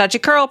pleasure.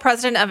 Shachi Kurl,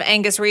 president of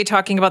Angus Re,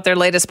 talking about their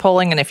latest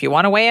polling. And if you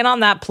want to weigh in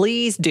on that,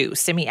 please do.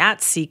 Simi at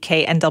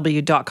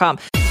cknw.com.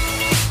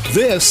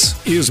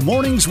 This is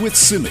Mornings with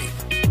Simi.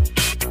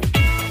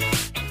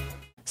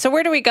 So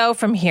where do we go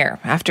from here?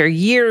 After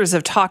years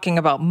of talking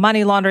about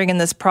money laundering in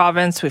this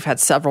province, we've had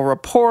several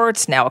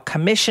reports, now a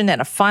commission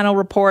and a final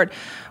report.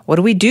 What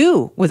do we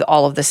do with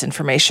all of this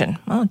information?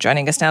 Well,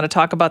 joining us now to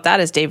talk about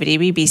that is David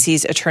Eby,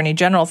 BC's Attorney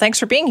General. Thanks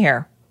for being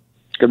here.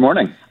 Good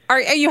morning. Are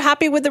you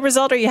happy with the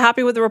result? Are you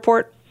happy with the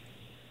report?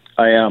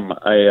 I am.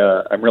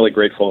 I'm really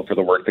grateful for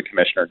the work the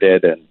commissioner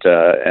did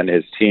and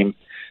his team.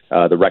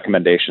 The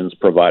recommendations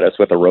provide us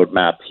with a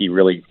roadmap. He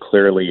really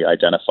clearly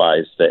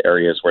identifies the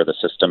areas where the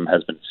system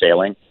has been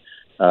failing.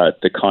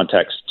 The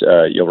context,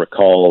 you'll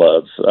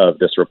recall, of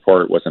this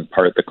report was in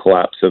part the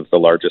collapse of the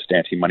largest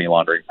anti-money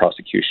laundering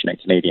prosecution in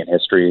Canadian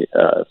history,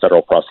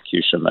 federal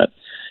prosecution that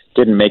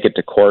didn't make it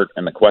to court.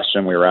 And the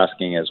question we were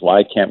asking is,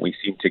 why can't we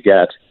seem to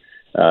get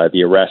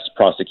the arrests,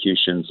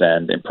 prosecutions,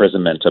 and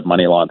imprisonment of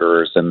money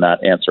launderers? And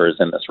that answer is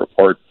in this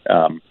report.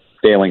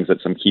 Failings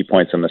at some key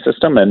points in the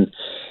system, and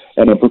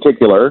in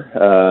particular,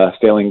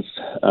 failings,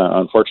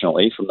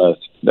 unfortunately, from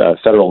the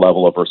federal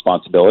level of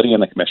responsibility,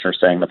 and the commissioner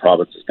saying the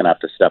province is going to have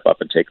to step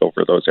up and take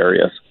over those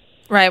areas.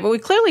 Right. But we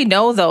clearly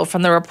know, though,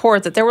 from the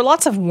report that there were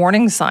lots of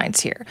warning signs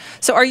here.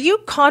 So are you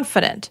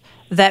confident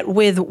that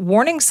with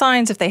warning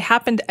signs, if they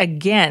happened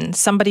again,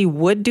 somebody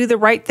would do the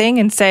right thing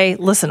and say,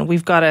 listen,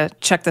 we've got to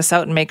check this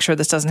out and make sure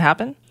this doesn't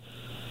happen?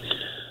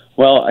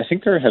 Well, I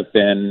think there have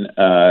been,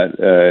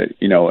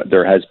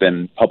 there has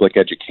been public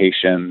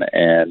education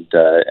and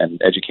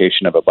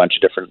education of a bunch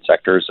of different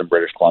sectors in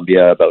British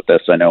Columbia about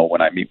this. I know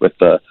when I meet with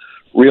the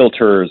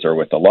realtors or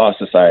with the law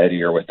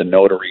society or with the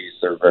notaries,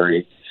 they're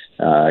very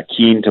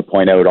keen to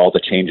point out all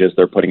the changes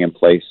they're putting in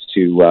place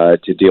to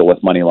deal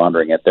with money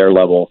laundering at their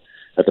level.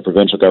 At the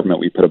provincial government,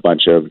 we put a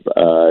bunch of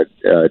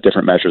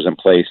different measures in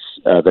place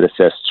that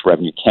assists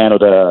Revenue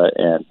Canada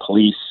and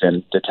police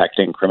in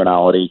detecting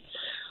criminality.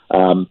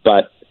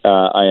 But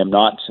I am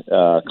not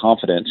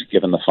confident,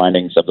 given the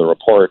findings of the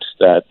report,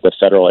 that the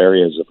federal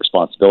areas of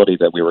responsibility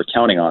that we were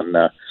counting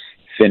on,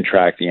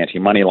 FINTRAC, the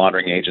anti-money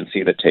laundering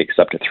agency that takes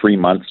up to 3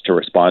 months to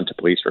respond to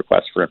police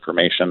requests for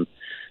information,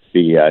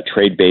 the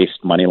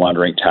trade-based money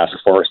laundering task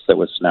force that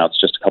was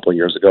announced just a couple of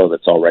years ago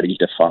that's already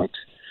defunct,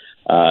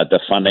 the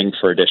funding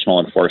for additional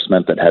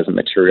enforcement that hasn't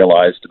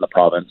materialized in the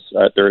province.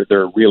 There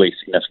are really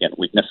significant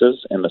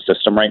weaknesses in the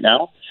system right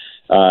now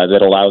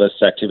that allow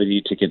this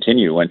activity to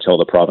continue until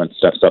the province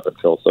steps up and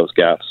fills those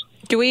gaps.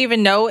 Do we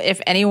even know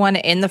if anyone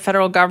in the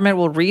federal government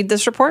will read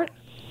this report?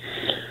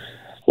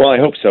 Well, I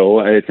hope so.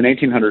 It's an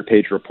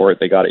 1,800-page report.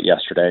 They got it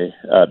yesterday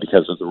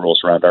because of the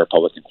rules around our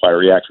Public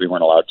Inquiry Act. We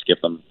weren't allowed to give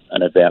them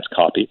an advance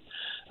copy.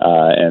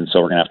 And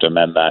so we're going to have to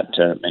amend that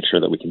to make sure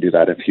that we can do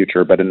that in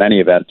future. But in any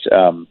event,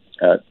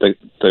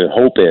 the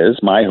hope is,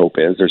 my hope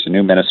is, there's a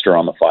new minister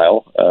on the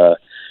file,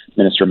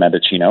 Minister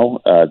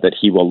Mendicino, that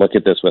he will look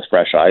at this with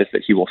fresh eyes,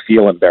 that he will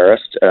feel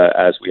embarrassed,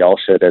 as we all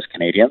should as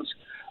Canadians,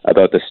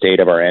 about the state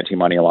of our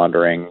anti-money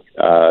laundering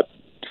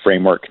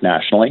framework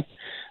nationally,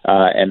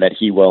 and that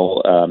he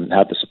will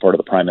have the support of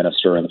the Prime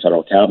Minister and the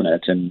federal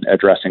cabinet in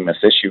addressing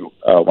this issue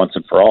once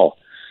and for all.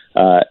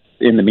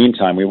 In the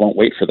meantime, we won't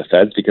wait for the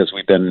feds because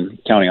we've been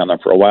counting on them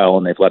for a while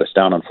and they've let us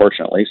down,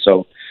 unfortunately.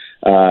 So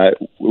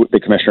the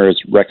commissioner has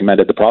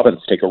recommended the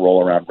province take a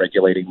role around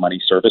regulating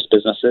money service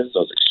businesses,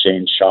 those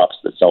exchange shops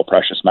that sell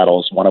precious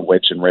metals, one of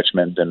which in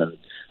Richmond in an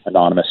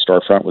anonymous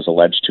storefront was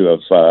alleged to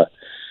have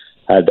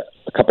had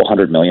a couple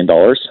 $100 million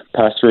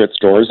pass through its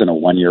doors in a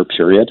 1-year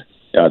period.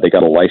 They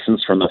got a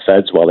license from the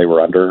feds while they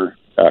were under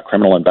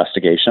criminal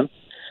investigation.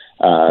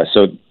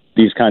 So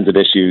these kinds of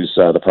issues,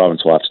 the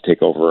province will have to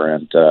take over,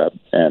 and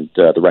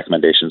the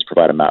recommendations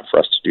provide a map for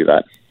us to do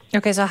that.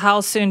 Okay, so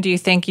how soon do you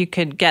think you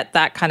could get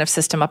that kind of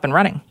system up and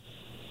running?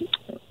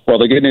 Well,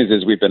 the good news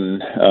is we've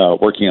been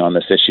working on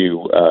this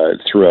issue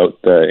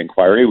throughout the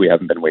inquiry. We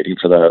haven't been waiting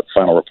for the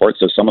final report.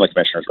 So some of the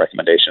commissioner's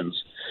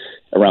recommendations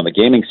around the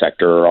gaming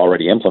sector are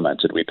already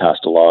implemented. We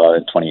passed a law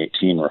in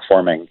 2018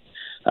 reforming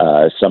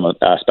some of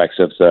the aspects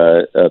of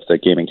the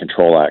Gaming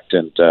Control Act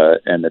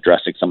and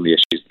addressing some of the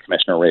issues the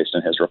commissioner raised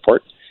in his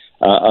report.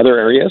 Other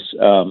areas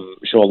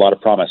show a lot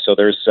of promise. So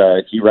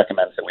he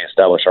recommends that we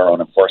establish our own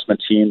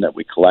enforcement team, that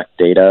we collect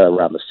data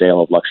around the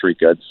sale of luxury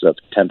goods of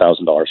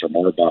 $10,000 or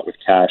more bought with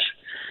cash,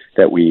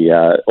 that we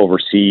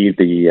oversee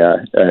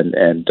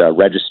and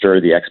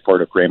register the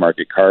export of gray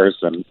market cars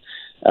and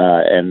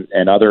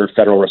other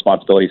federal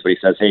responsibilities. But he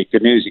says, hey,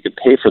 good news, you could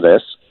pay for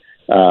this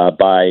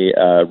by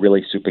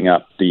really souping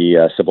up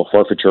the civil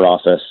forfeiture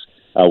office.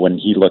 When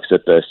he looks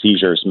at the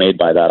seizures made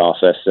by that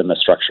office and the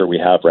structure we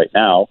have right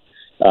now,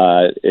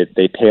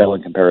 they pale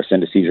in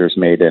comparison to seizures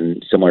made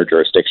in similar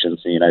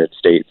jurisdictions in the United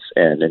States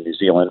and in New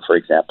Zealand, for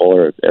example,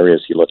 or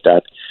areas he looked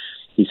at.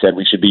 He said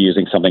we should be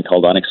using something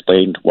called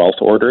unexplained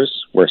wealth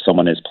orders, where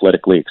someone is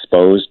politically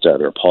exposed,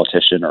 they're a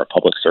politician or a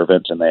public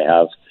servant, and they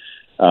have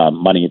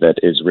money that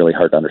is really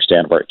hard to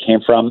understand where it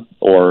came from,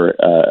 or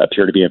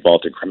appear to be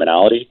involved in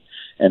criminality,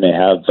 and they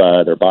have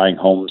they're buying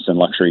homes and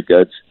luxury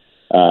goods.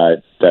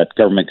 That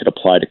government could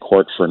apply to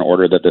court for an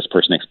order that this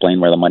person explain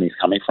where the money is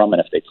coming from,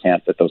 and if they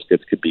can't, that those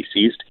goods could be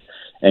seized.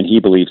 And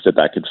he believes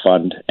that could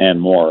fund and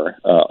more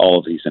all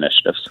of these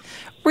initiatives.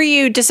 Were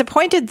you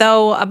disappointed,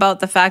 though, about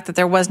the fact that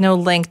there was no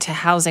link to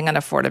housing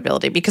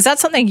unaffordability? Because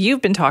that's something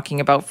you've been talking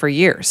about for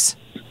years.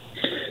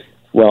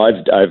 Well,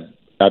 I've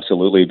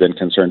absolutely been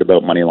concerned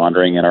about money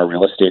laundering in our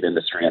real estate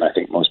industry, and I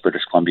think most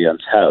British Columbians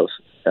have.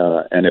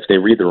 And if they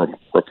read the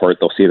report,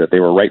 they'll see that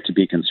they were right to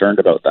be concerned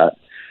about that.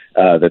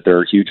 That there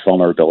are huge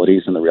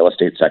vulnerabilities in the real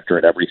estate sector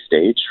at every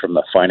stage, from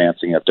the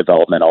financing of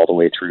development all the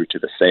way through to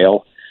the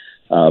sale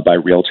by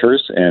realtors.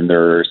 And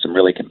there are some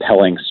really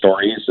compelling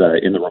stories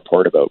in the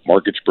report about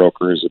mortgage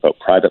brokers, about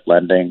private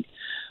lending,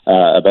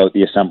 about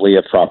the assembly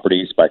of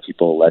properties by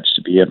people alleged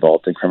to be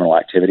involved in criminal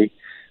activity.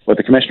 What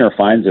the commissioner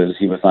finds is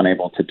he was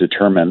unable to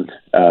determine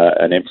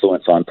an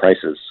influence on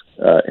prices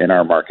in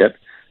our market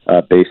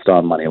based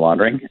on money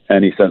laundering.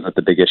 And he says that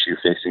the big issue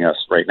facing us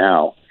right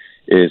now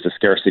is the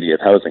scarcity of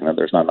housing, that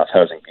there's not enough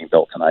housing being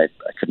built. And I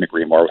couldn't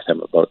agree more with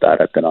him about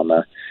that. I've been on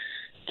the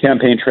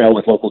campaign trail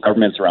with local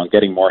governments around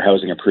getting more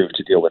housing approved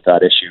to deal with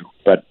that issue.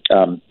 But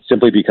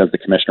simply because the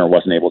commissioner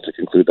wasn't able to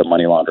conclude that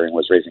money laundering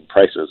was raising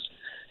prices,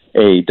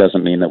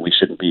 doesn't mean that we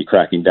shouldn't be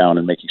cracking down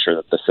and making sure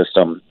that the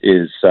system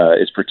is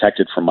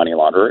protected from money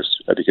launderers,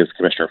 because the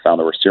commissioner found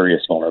there were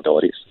serious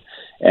vulnerabilities.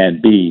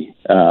 And B,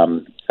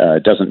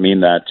 doesn't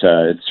mean that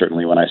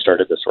certainly when I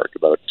started this work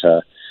about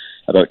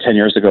 10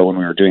 years ago, when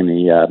we were doing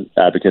the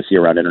advocacy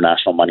around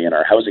international money in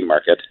our housing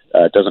market,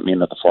 doesn't mean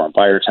that the foreign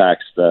buyer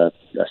tax, the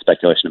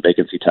speculation and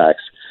vacancy tax,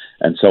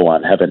 and so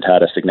on haven't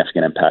had a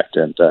significant impact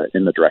and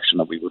in the direction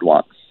that we would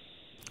want.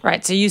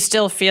 Right. So you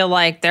still feel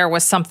like there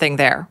was something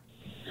there?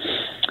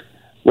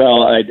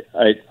 Well,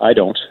 I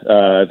don't.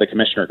 The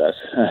commissioner does.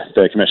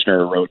 The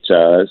commissioner wrote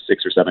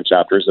 6 or 7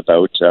 chapters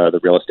about the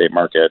real estate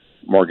market,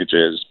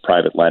 mortgages,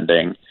 private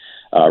lending,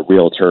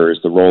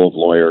 realtors, the role of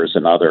lawyers,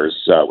 and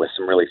others, with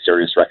some really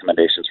serious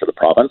recommendations for the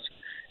province,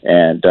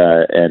 and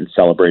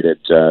celebrated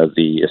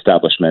the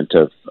establishment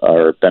of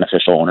our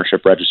beneficial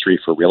ownership registry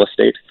for real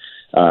estate,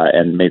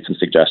 and made some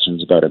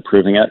suggestions about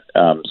improving it.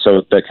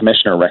 So the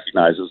commissioner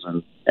recognizes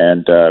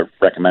and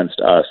recommends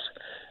to us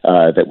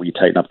that we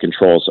tighten up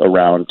controls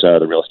around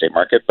the real estate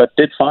market, but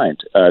did find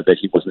that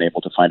he wasn't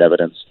able to find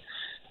evidence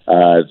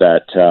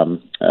that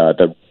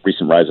the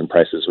recent rise in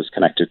prices was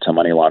connected to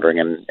money laundering.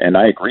 And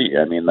I agree.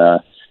 I mean,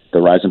 the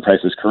rise in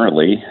prices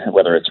currently,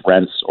 whether it's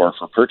rents or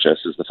for purchase,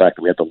 is the fact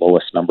that we had the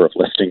lowest number of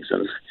listings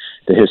in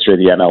the history of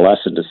the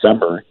MLS in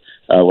December,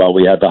 while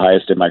we had the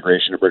highest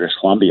immigration to British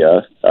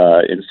Columbia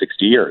in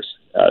 60 years.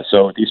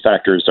 So these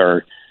factors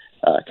are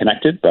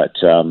connected, but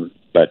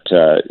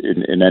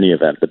in any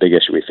event, the big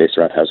issue we face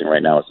around housing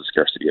right now is the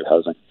scarcity of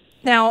housing.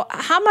 Now,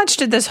 how much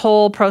did this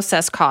whole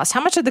process cost?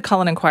 How much did the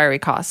Cullen inquiry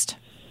cost?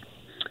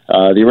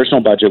 The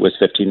original budget was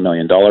 $15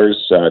 million.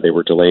 They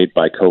were delayed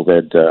by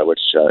COVID, which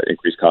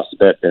increased costs a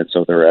bit, and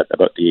so they're at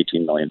about the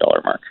 $18 million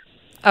mark.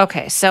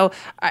 Okay, so,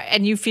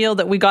 and you feel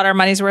that we got our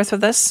money's worth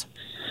with this?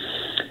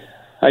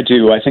 I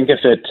do. I think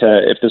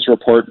if this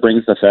report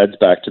brings the feds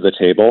back to the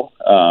table,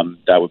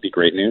 that would be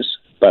great news.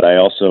 But I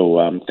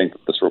also think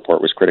that this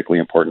report was critically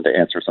important to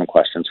answer some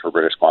questions for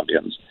British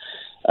Columbians,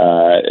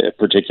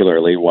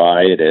 particularly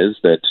why it is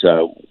that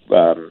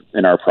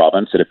in our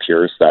province it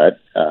appears that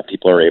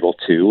people are able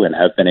to and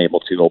have been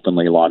able to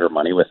openly launder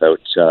money without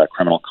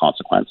criminal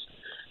consequence.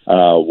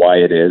 Why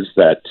it is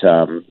that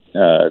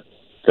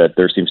that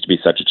there seems to be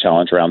such a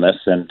challenge around this,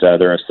 and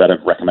there are a set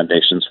of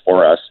recommendations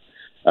for us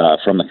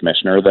from the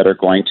commissioner that are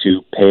going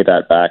to pay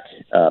that back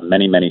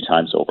many, many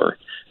times over.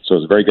 So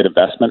it's a very good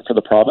investment for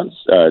the province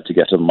to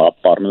get to the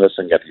bottom of this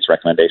and get these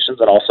recommendations.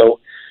 And also,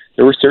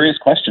 there were serious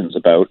questions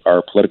about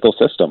our political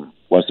system.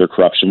 Was there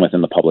corruption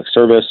within the public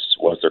service?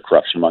 Was there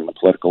corruption among the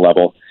political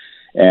level?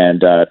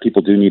 And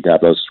people do need to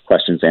have those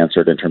questions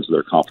answered in terms of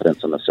their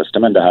confidence in the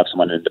system, and to have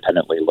someone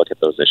independently look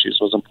at those issues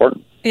was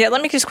important. Yeah,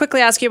 let me just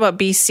quickly ask you about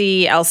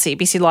BCLC,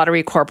 BC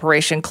Lottery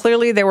Corporation.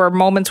 Clearly, there were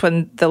moments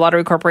when the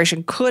Lottery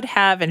Corporation could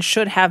have and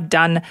should have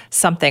done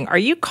something. Are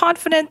you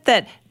confident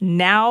that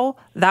now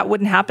that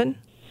wouldn't happen?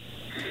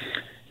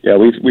 Yeah,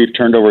 we've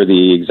turned over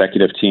the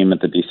executive team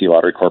at the BC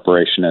Lottery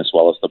Corporation as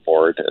well as the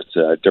board. It's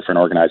a different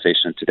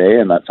organization today,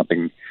 and that's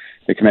something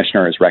the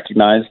commissioner has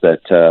recognized,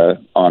 that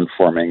on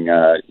forming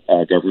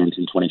government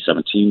in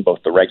 2017, both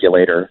the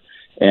regulator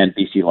and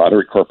BC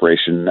Lottery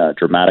Corporation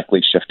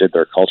dramatically shifted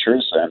their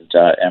cultures,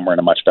 and we're in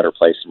a much better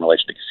place in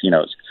relation to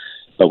casinos.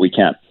 But we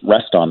can't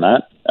rest on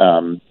that.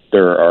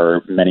 There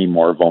are many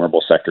more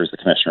vulnerable sectors the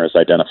commissioner has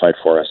identified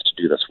for us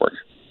to do this work.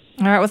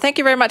 All right. Well, thank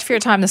you very much for your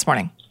time this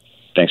morning.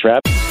 Thanks for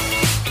having me.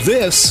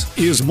 This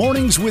is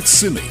Mornings with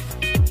Simi.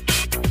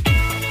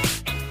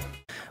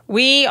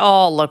 We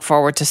all look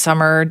forward to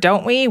summer,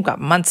 don't we? We've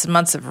got months and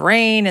months of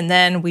rain, and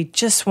then we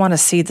just want to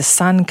see the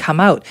sun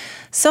come out.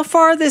 So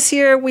far this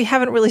year, we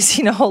haven't really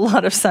seen a whole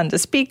lot of sun to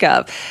speak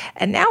of.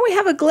 And now we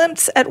have a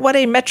glimpse at what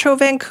a Metro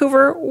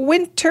Vancouver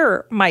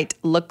winter might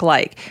look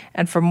like.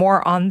 And for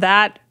more on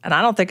that, and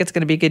I don't think it's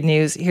going to be good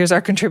news, here's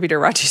our contributor,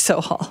 Raji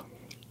Sohal.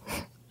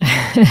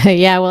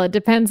 Yeah, well, it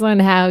depends on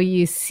how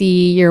you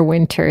see your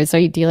winters. Do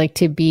you like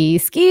to be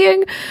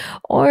skiing,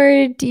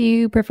 or do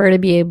you prefer to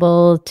be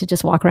able to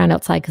just walk around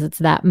outside because it's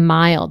that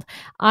mild?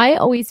 I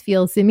always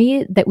feel,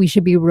 Simi, that we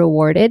should be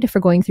rewarded for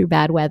going through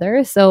bad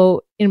weather.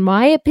 So in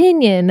my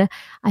opinion,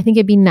 I think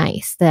it'd be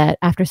nice that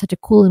after such a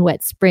cool and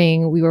wet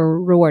spring, we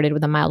were rewarded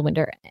with a mild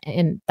winter,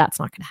 and that's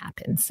not going to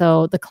happen.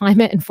 So the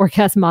climate and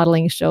forecast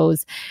modeling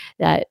shows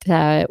that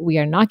we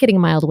are not getting a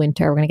mild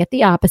winter. We're going to get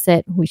the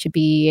opposite. We should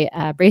be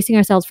bracing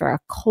ourselves for a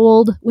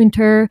cold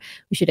winter.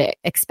 We should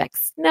expect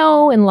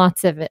snow and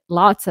lots of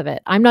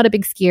it. I'm not a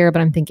big skier,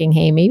 but I'm thinking,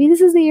 hey, maybe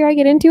this is the year I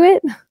get into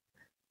it.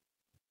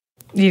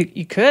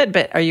 You could,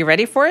 but are you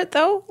ready for it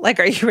though? Like,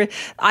 are you?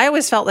 I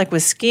always felt like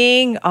with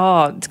skiing,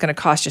 it's going to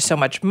cost you so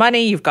much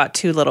money. You've got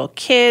 2 little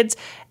kids,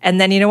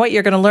 and then you know what?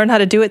 You're going to learn how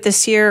to do it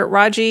this year,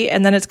 Raji,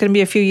 and then it's going to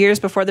be a few years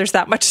before there's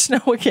that much snow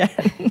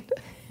again.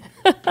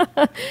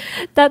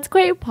 That's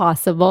quite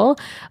possible,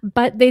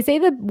 but they say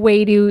the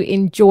way to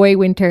enjoy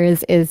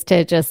winters is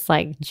to just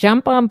like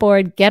jump on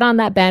board, get on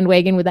that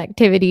bandwagon with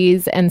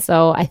activities. And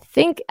so I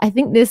think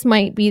this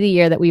might be the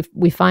year that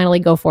we finally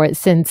go for it,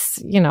 since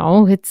we're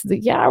going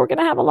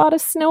to have a lot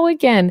of snow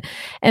again.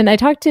 And I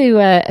talked to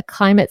a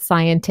climate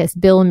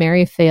scientist, Bill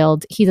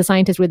Merrifield. He's a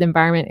scientist with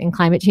Environment and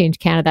Climate Change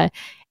Canada.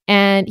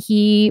 And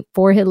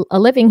for a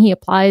living, he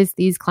applies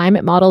these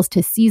climate models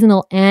to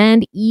seasonal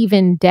and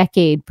even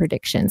decade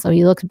predictions. So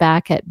he looks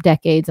back at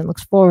decades and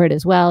looks forward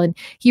as well. And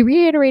he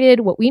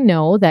reiterated what we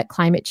know, that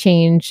climate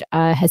change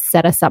has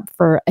set us up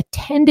for a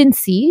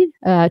tendency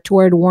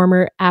toward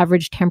warmer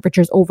average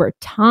temperatures over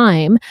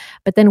time.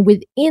 But then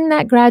within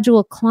that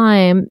gradual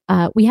climb,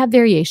 we have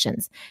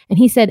variations. And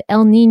he said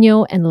El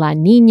Nino and La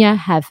Nina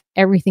have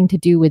everything to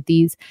do with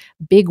these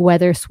big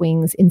weather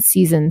swings in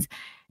seasons.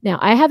 Now,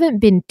 I haven't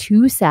been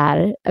too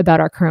sad about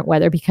our current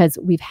weather because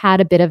we've had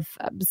a bit of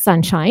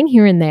sunshine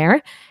here and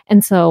there.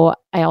 And so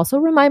I also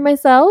remind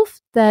myself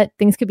that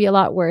things could be a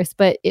lot worse.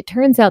 But it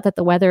turns out that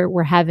the weather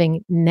we're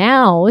having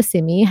now,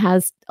 Simi,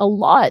 has a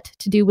lot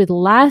to do with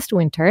last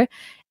winter.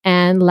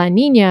 And La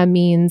Nina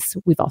means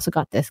we've also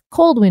got this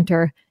cold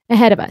winter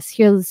ahead of us.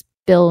 Here's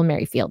Bill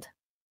Merrifield.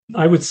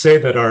 I would say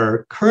that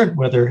our current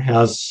weather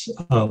has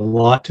a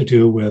lot to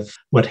do with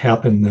what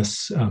happened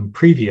this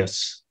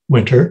previous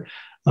winter.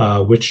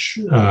 Which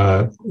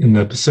in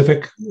the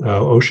Pacific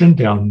Ocean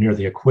down near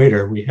the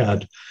equator, we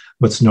had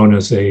what's known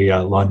as a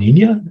La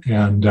Nina.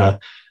 And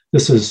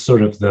this is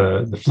sort of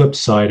the flip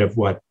side of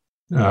what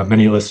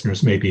many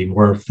listeners may be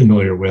more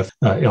familiar with,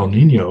 El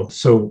Nino.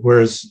 So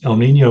whereas El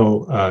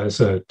Nino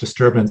is a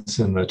disturbance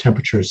in the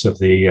temperatures of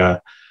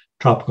the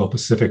tropical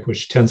Pacific,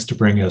 which tends to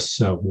bring us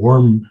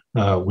warm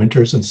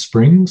winters and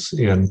springs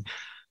in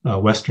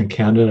Western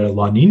Canada,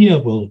 La Nina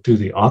will do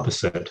the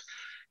opposite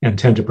and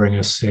tend to bring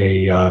us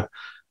a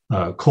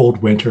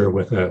cold winter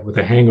with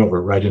a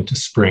hangover right into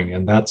spring,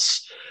 and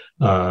that's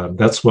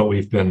what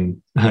we've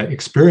been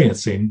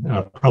experiencing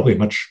probably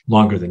much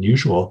longer than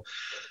usual.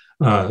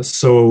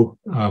 So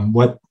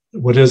what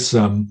is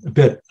a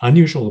bit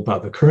unusual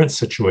about the current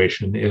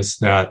situation is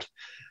that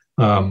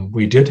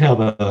we did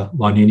have a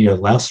La Nina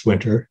last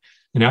winter,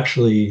 and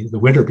actually the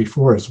winter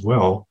before as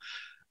well.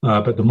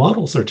 But the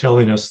models are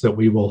telling us that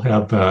we will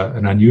have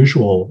an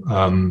unusual,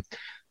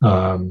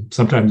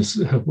 sometimes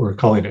we're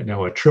calling it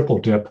now a triple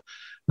dip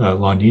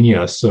La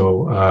Nina.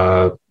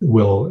 So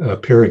will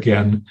appear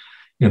again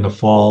in the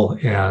fall.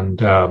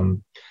 And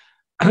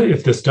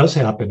if this does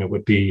happen, it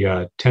would be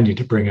tending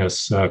to bring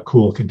us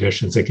cool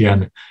conditions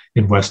again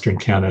in Western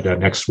Canada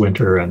next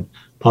winter and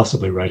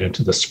possibly right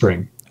into the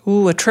spring.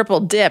 Ooh, a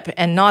triple dip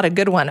and not a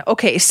good one.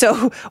 Okay,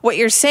 so what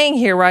you're saying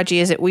here, Raji,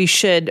 is that we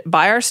should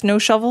buy our snow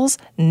shovels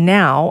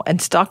now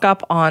and stock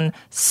up on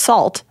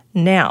salt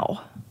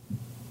now.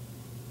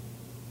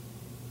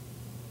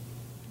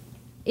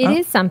 It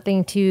is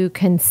something to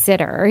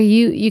consider.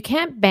 You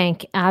can't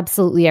bank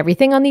absolutely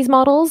everything on these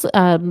models.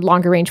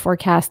 Longer range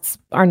forecasts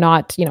are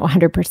not,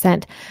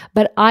 100%.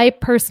 But I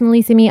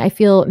personally, Simi, I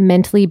feel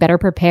mentally better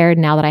prepared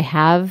now that I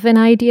have an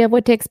idea of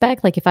what to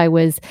expect. Like if I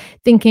was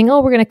thinking,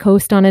 we're going to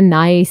coast on a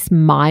nice,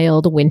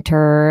 mild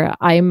winter,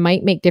 I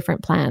might make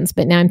different plans.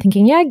 But now I'm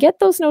thinking, get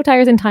those snow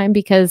tires in time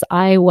because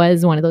I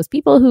was one of those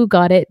people who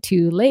got it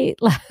too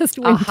late last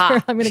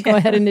winter. I'm going to go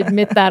ahead and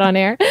admit that on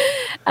air.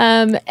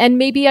 And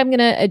maybe I'm going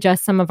to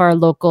adjust some of our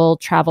local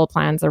travel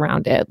plans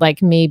around it.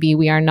 Like maybe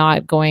we are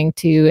not going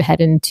to head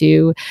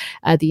into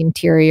the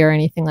interior or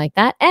anything like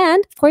that.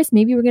 And of course,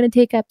 maybe we're going to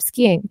take up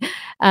skiing.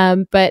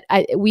 But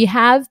we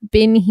have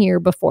been here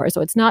before,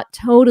 so it's not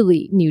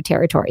totally new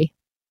territory.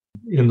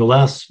 In the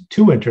last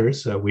two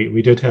winters,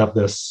 we did have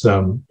this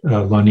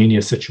La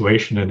Nina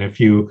situation. And if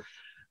you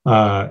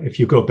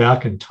go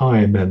back in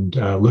time and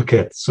look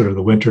at sort of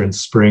the winter and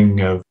spring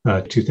of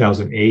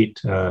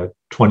 2008,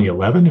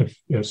 2011,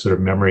 if sort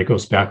of memory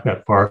goes back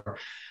that far,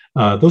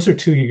 those are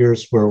 2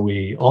 years where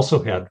we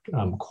also had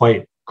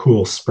quite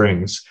cool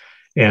springs.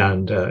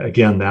 And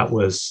again, that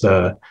was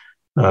a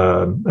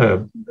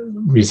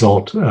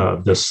result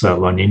of this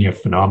La Nina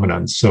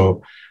phenomenon.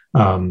 So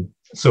in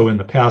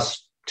the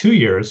past 2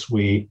 years,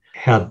 we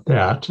had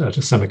that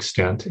to some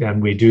extent,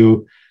 and we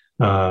do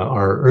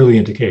our early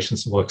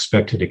indications we'll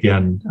expect it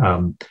again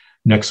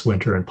next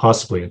winter and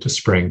possibly into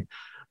spring.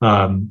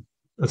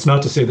 That's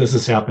not to say this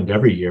has happened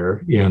every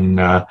year. In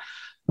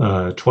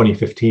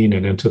 2015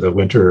 and into the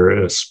winter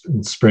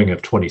and spring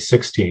of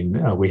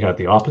 2016, we had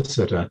the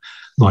opposite,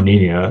 La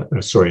Nina,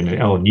 an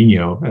El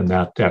Nino, and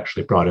that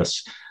actually brought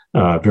us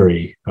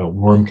very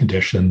warm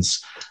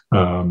conditions.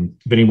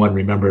 If anyone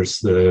remembers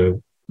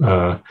the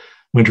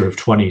winter of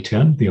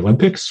 2010, the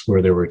Olympics,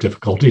 where there were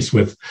difficulties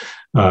with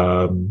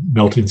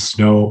melting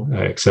snow,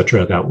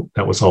 etc.,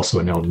 that was also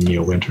an El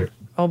Nino winter.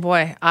 Oh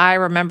boy, I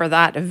remember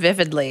that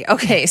vividly.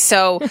 Okay,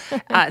 so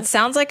it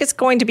sounds like it's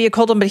going to be a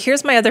cold one, but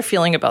here's my other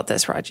feeling about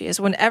this, Raji, is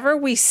whenever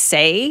we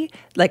say,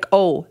 like,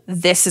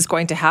 this is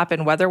going to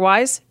happen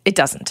weather-wise, it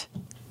doesn't.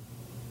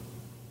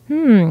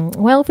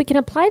 Well, if we can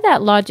apply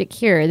that logic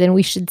here, then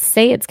we should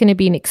say it's going to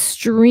be an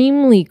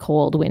extremely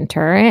cold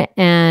winter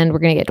and we're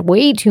going to get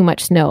way too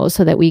much snow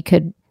so that we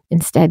could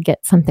instead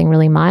get something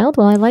really mild.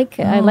 Well, I like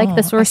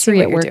the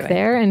sorcery at work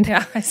there, and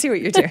yeah, I see what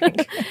you're doing.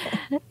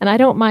 and I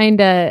don't mind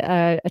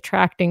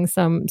attracting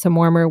some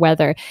warmer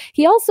weather.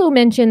 He also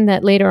mentioned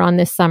that later on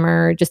this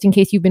summer, just in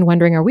case you've been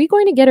wondering, are we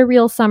going to get a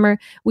real summer?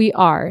 We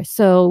are.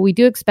 So we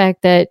do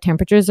expect that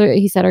temperatures,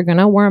 he said, are going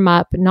to warm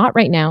up, not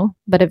right now,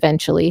 but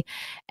eventually,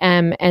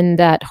 and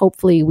that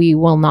hopefully we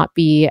will not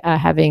be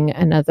having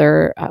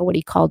another what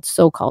he called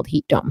so-called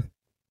heat dome.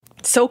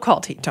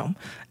 So-called heat dome.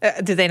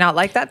 Do they not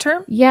like that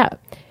term? Yeah.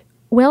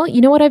 Well,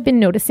 you know what I've been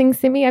noticing,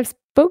 Simi? I've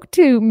spoke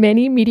to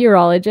many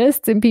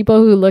meteorologists and people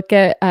who look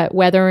at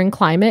weather and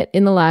climate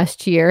in the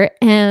last year,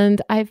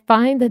 and I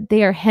find that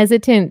they are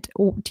hesitant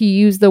to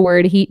use the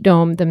word heat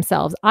dome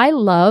themselves. I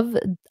love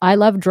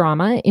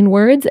drama in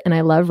words, and I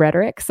love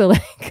rhetoric. So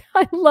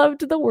I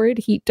loved the word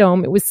heat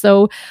dome. It was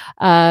so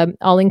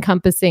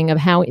all-encompassing of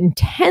how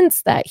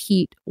intense that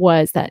heat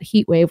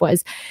wave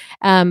was.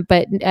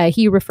 But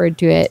he referred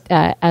to it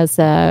as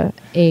I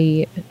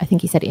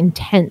think he said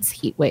intense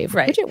heat wave,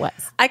 right. Which it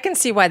was. I can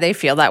see why they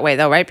feel that way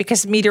though, right?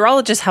 Because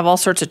meteorologists have all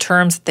sorts of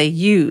terms that they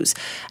use.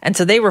 And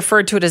so they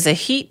referred to it as a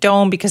heat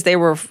dome because they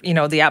were,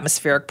 the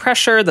atmospheric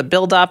pressure, the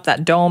buildup,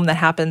 that dome that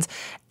happens.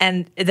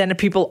 And then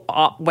people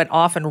went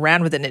off and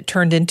ran with it, and it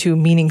turned into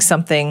meaning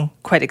something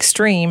quite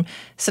extreme.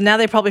 So now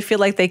they probably feel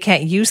like they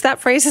can't use that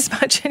phrase as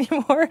much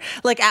anymore.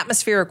 Like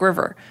atmospheric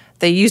river.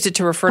 They used it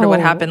to refer to what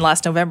happened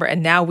last November.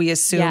 And now we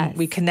assume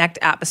we connect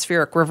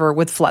atmospheric river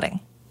with flooding.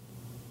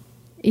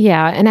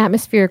 Yeah, an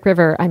atmospheric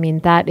river, I mean,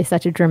 that is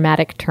such a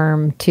dramatic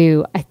term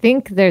too. I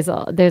think there's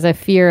a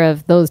fear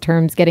of those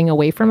terms getting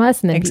away from us,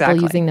 and then people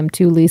using them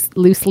too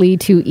loosely,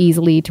 too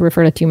easily to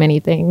refer to too many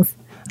things.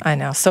 I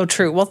know, so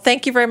true. Well,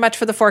 thank you very much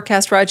for the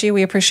forecast, Raji.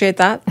 We appreciate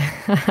that.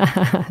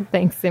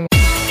 Thanks, Simi.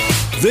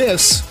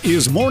 This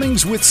is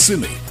Mornings with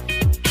Simi.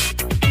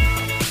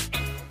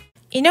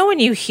 When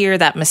you hear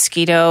that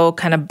mosquito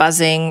kind of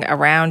buzzing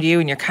around you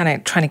and you're kind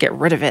of trying to get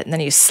rid of it, and then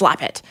you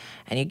slap it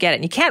and you get it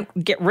and you can't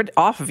get rid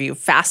off of you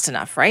fast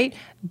enough, right?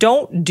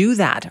 Don't do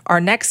that. Our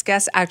next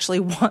guest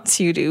actually wants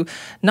you to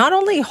not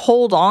only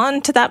hold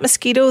on to that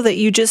mosquito that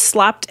you just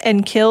slapped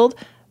and killed,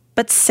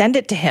 but send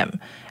it to him.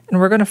 And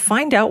we're going to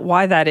find out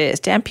why that is.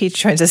 Dan Peach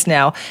joins us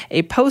now,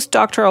 a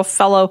postdoctoral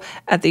fellow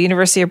at the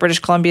University of British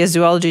Columbia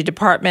Zoology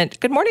Department.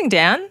 Good morning,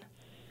 Dan.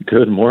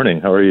 Good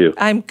morning. How are you?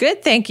 I'm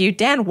good, thank you.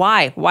 Dan,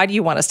 why? Why do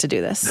you want us to do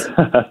this?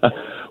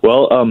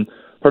 Well,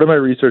 part of my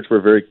research,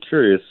 we're very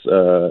curious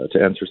to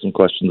answer some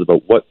questions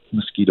about what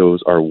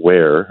mosquitoes are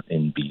where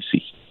in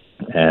BC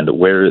and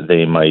where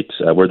they might,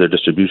 where their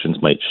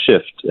distributions might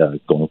shift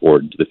going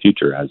forward into the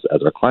future as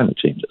our climate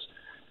changes.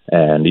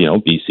 And,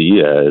 BC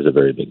is a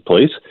very big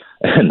place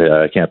and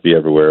can't be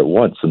everywhere at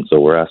once. And so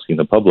we're asking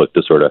the public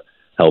to sort of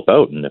help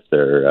out. And if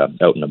they're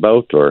out and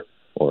about or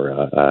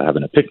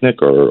having a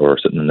picnic or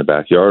sitting in the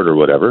backyard or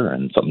whatever,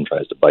 and something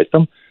tries to bite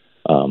them,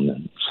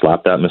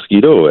 slap that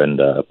mosquito and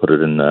put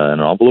it in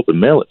an envelope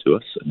and mail it to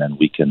us. And then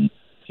we can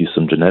use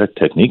some genetic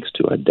techniques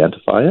to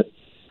identify it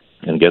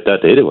and get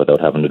that data without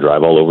having to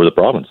drive all over the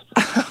province.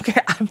 Okay,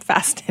 I'm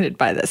fascinated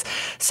by this.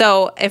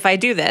 So if I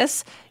do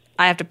this,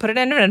 I have to put it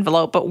in an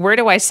envelope, but where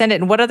do I send it?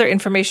 And what other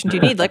information do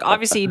you need? Like,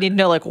 obviously, you need to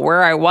know,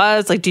 where I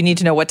was. Do you need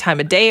to know what time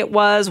of day it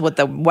was, what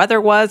the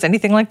weather was,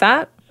 anything like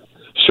that?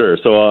 Sure.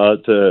 So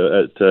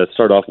to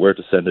start off, where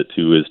to send it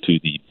to is to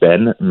the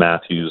Ben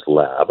Matthews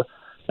Lab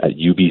at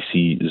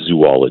UBC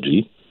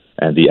Zoology,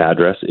 and the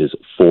address is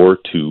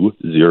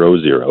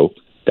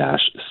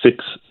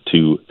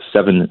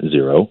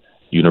 4200-6270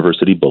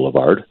 University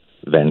Boulevard,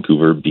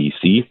 Vancouver,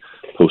 BC,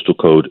 postal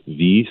code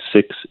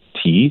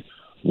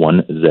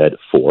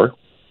V6T1Z4.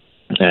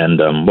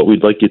 And what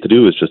we'd like you to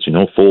do is just,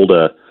 fold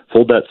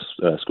that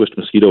squished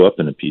mosquito up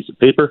in a piece of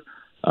paper.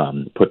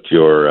 Put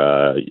your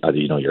either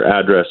your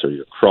address or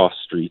your cross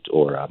street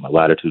or a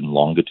latitude and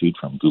longitude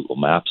from Google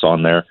Maps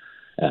on there,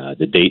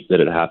 the date that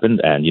it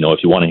happened, and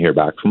if you want to hear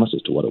back from us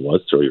as to what it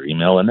was, throw your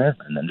email in there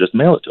and then just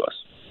mail it to us.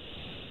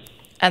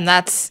 And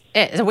that's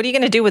it. So what are you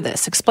going to do with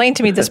this? Explain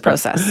to me this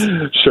process.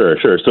 Sure.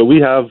 So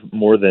we have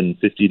more than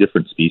 50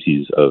 different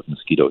species of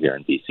mosquito here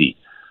in BC.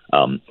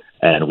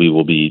 And we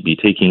will be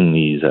taking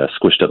these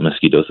squished up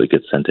mosquitoes that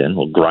get sent in.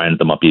 We'll grind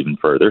them up even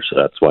further, so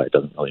that's why it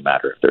doesn't really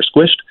matter if they're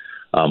squished.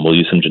 We'll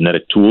use some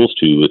genetic tools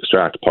to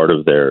extract part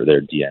of their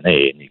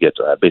DNA, and you get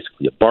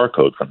basically a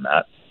barcode from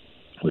that,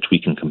 which we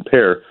can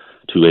compare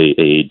to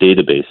a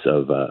database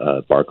of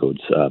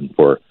barcodes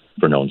for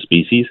known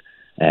species,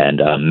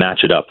 and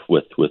match it up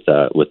with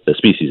the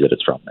species that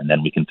it's from, and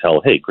then we can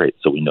tell, hey, great,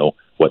 so we know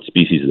what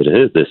species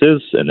this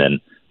is, and then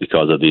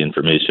because of the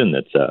information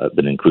that's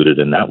been included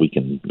in that, we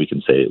can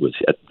say it was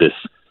at this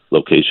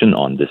location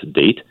on this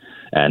date,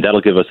 and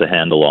that'll give us a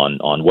handle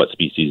on what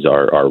species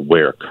are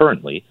where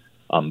currently.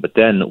 But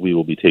then we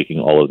will be taking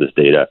all of this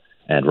data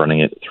and running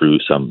it through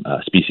some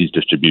species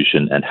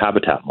distribution and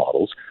habitat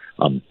models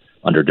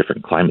under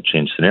different climate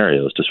change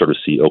scenarios to sort of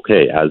see,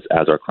 okay, as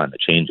our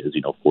climate changes,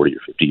 40 or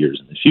 50 years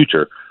in the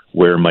future,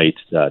 where might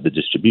the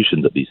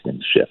distributions of these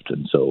things shift?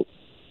 And so,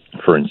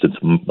 for instance,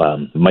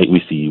 might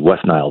we see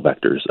West Nile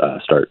vectors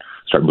start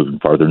start moving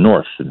farther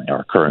north than they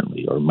are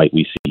currently? Or might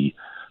we see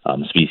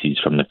species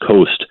from the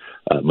coast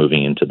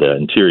moving into the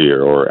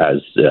interior, or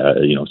as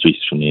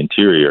species from the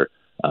interior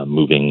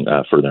moving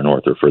further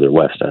north or further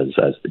west as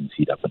things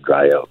heat up and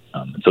dry out?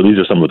 So these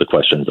are some of the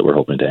questions that we're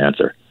hoping to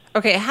answer.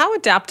 Okay, how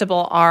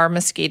adaptable are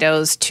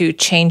mosquitoes to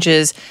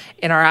changes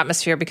in our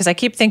atmosphere? Because I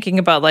keep thinking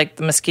about like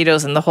the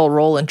mosquitoes and the whole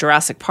role in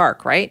Jurassic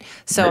Park, right?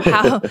 So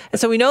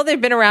so we know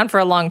they've been around for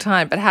a long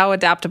time, but how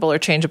adaptable or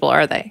changeable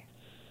are they?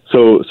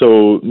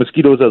 So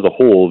mosquitoes as a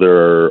whole, there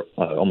are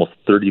almost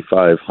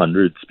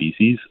 3,500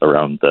 species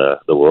around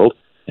the world,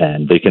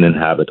 and they can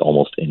inhabit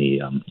almost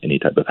any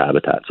type of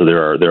habitat. So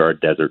there are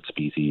desert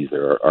species,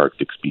 there are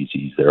Arctic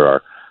species, there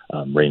are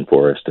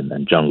rainforest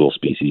and jungle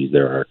species,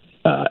 there are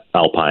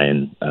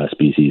alpine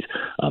species.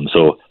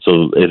 So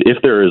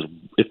if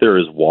there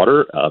is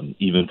water,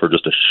 even for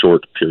just a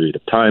short period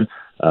of time,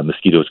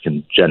 mosquitoes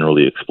can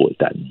generally exploit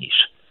that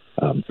niche.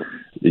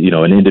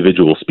 An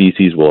individual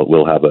species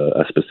will have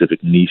a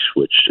specific niche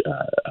which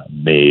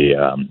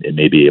it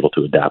may be able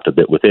to adapt a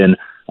bit within.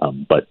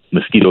 But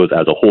mosquitoes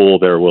as a whole,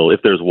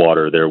 if there's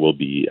water, there will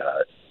be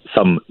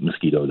some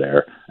mosquito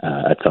there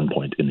at some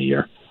point in the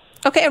year.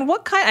 Okay, and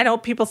I know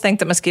people think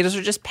that mosquitoes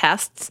are just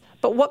pests,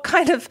 but what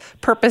kind of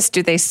purpose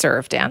do they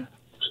serve, Dan?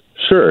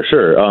 Sure.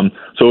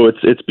 So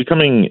it's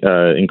becoming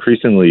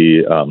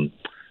increasingly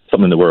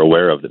something that we're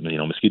aware of, that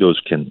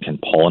mosquitoes can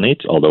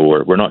pollinate,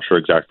 although we're not sure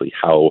exactly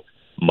how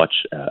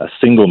much a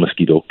single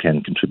mosquito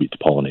can contribute to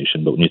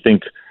pollination. But when you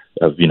think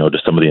of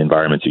just some of the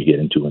environments you get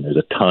into when there's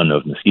a ton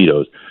of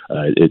mosquitoes,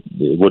 it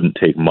wouldn't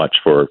take much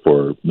for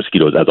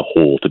mosquitoes as a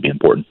whole to be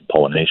important in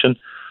pollination.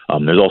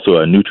 There's also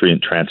a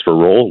nutrient transfer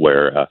role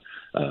where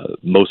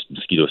most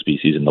mosquito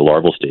species in the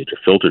larval stage are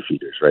filter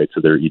feeders, right?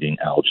 So they're eating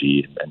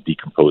algae and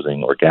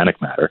decomposing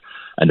organic matter,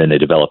 and then they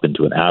develop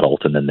into an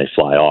adult, and then they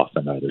fly off,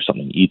 and either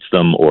something eats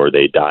them or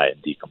they die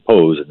and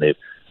decompose, and they've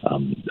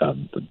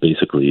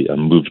basically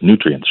moved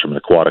nutrients from an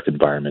aquatic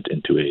environment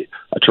into a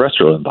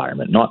terrestrial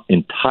environment, not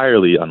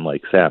entirely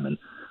unlike salmon.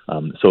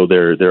 So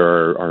there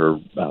are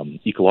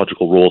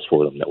ecological roles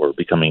for them that we're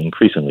becoming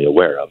increasingly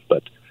aware of,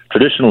 but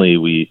traditionally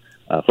we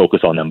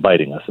focus on them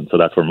biting us, and so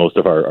that's where most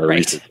of our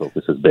research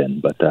focus has been,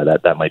 but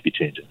that might be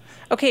changing.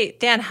 Okay,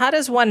 Dan, how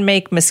does one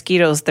make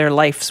mosquitoes their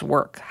life's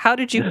work? How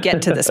did you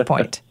get to this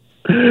point?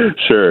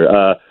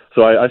 Sure.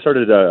 So I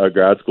started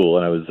grad school,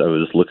 and I was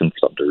looking for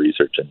something to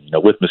research, and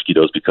with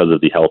mosquitoes, because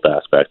of the health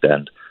aspect,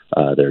 and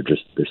they're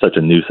such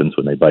a nuisance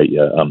when they bite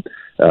you.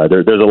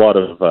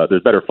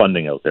 There's better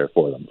funding out there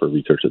for them, for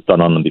research that's done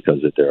on them,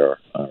 because there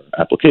are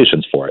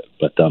applications for it.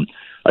 But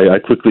I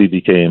quickly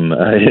became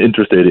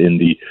interested in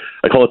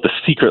I call it the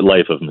secret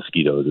life of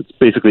mosquitoes. It's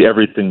basically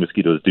everything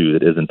mosquitoes do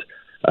that isn't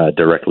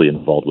directly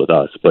involved with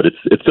us, but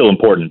it's still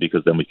important,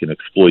 because then we can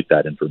exploit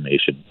that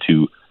information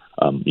to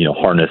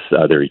harness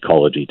their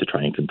ecology to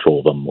try and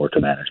control them, or to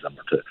manage them,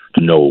 or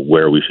to know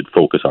where we should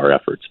focus our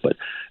efforts. But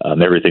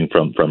everything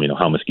from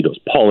how mosquitoes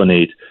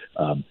pollinate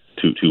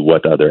to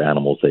what other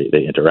animals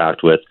they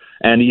interact with,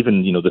 and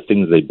even the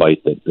things they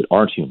bite that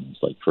aren't humans.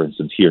 Like, for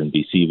instance, here in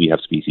BC, we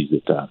have species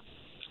that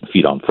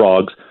feed on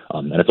frogs,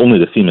 and it's only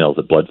the females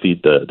that blood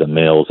feed. The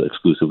males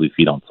exclusively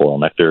feed on floral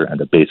nectar, and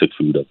the basic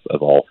food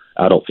of all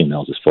adult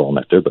females is floral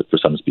nectar, but for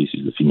some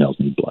species, the females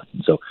need blood.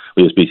 And so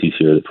we have species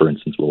here that, for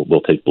instance,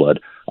 will take blood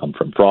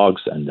from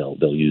frogs, and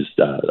they'll use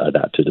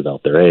that to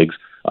develop their eggs.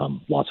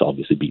 Lots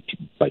obviously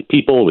bite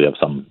people. We have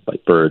some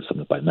bite birds, some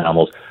that bite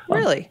mammals.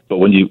 Really? But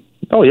when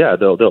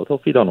they'll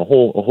feed on a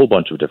whole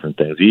bunch of different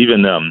things. You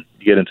even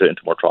get into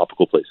more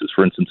tropical places.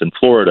 For instance, in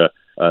Florida,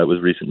 it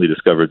was recently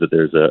discovered that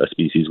there's a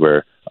species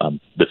where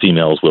the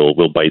females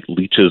will bite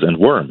leeches and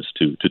worms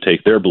to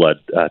take their blood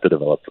to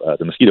develop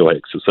the mosquito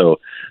eggs. So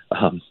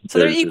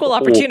they're equal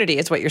opportunity,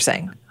 is what you're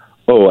saying.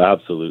 Oh,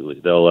 absolutely.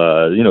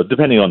 They'll,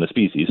 depending on the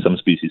species, some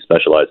species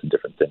specialize in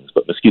different things,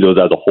 but mosquitoes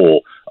as a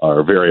whole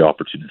are very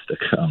opportunistic.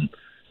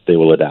 They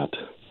will adapt.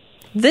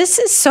 This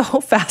is so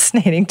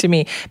fascinating to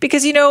me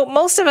because,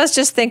 most of us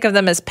just think of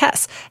them as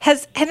pests.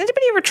 Has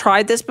anybody ever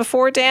tried this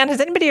before, Dan? Has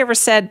anybody ever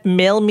said,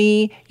 mail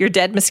me your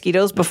dead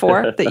mosquitoes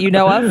before that you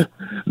know of?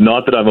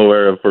 Not that I'm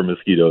aware of for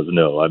mosquitoes,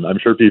 no. I'm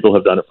sure people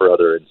have done it for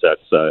other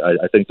insects.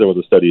 I think there was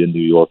a study in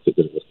New York that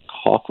did it with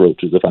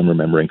cockroaches, if I'm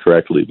remembering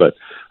correctly, but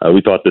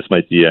we thought this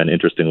might be an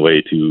interesting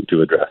way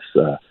to address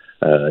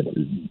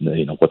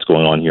what's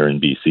going on here in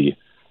BC.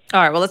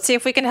 All right, well, let's see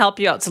if we can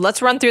help you out. So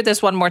let's run through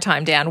this one more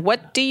time, Dan.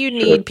 What do you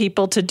need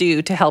people to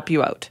do to help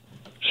you out?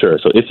 Sure.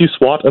 So if you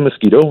swat a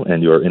mosquito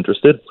and you're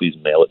interested, please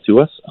mail it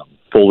to us.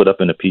 Fold it up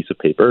in a piece of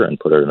paper and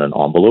put it in an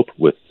envelope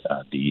with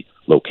the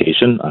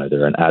location,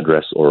 either an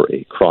address or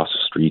a cross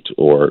street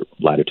or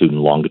latitude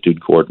and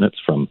longitude coordinates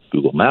from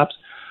Google Maps,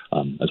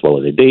 as well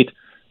as a date.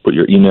 Put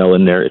your email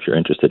in there if you're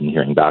interested in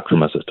hearing back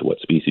from us as to what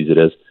species it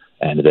is,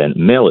 and then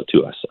mail it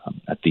to us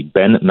at the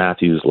Ben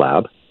Matthews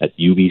Lab at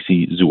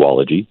UBC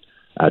Zoology,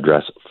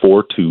 address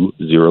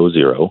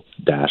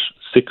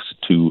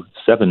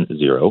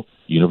 4200-6270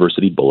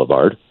 University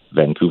Boulevard,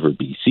 Vancouver,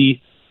 BC,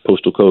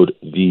 postal code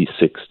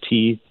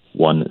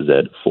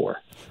V6T1Z4.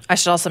 I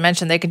should also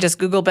mention they can just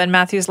Google Ben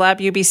Matthews Lab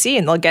UBC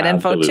and they'll get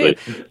Absolutely.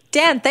 info too.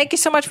 Dan, thank you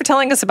so much for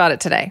telling us about it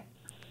today.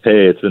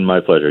 Hey, it's been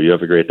my pleasure. You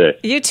have a great day.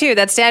 You too.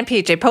 That's Dan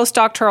Peach, a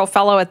postdoctoral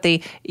fellow at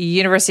the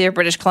University of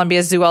British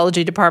Columbia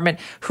Zoology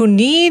Department who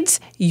needs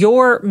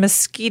your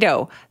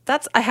mosquito.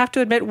 That's, I have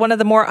to admit, one of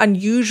the more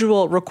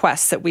unusual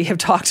requests that we have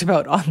talked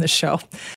about on the show.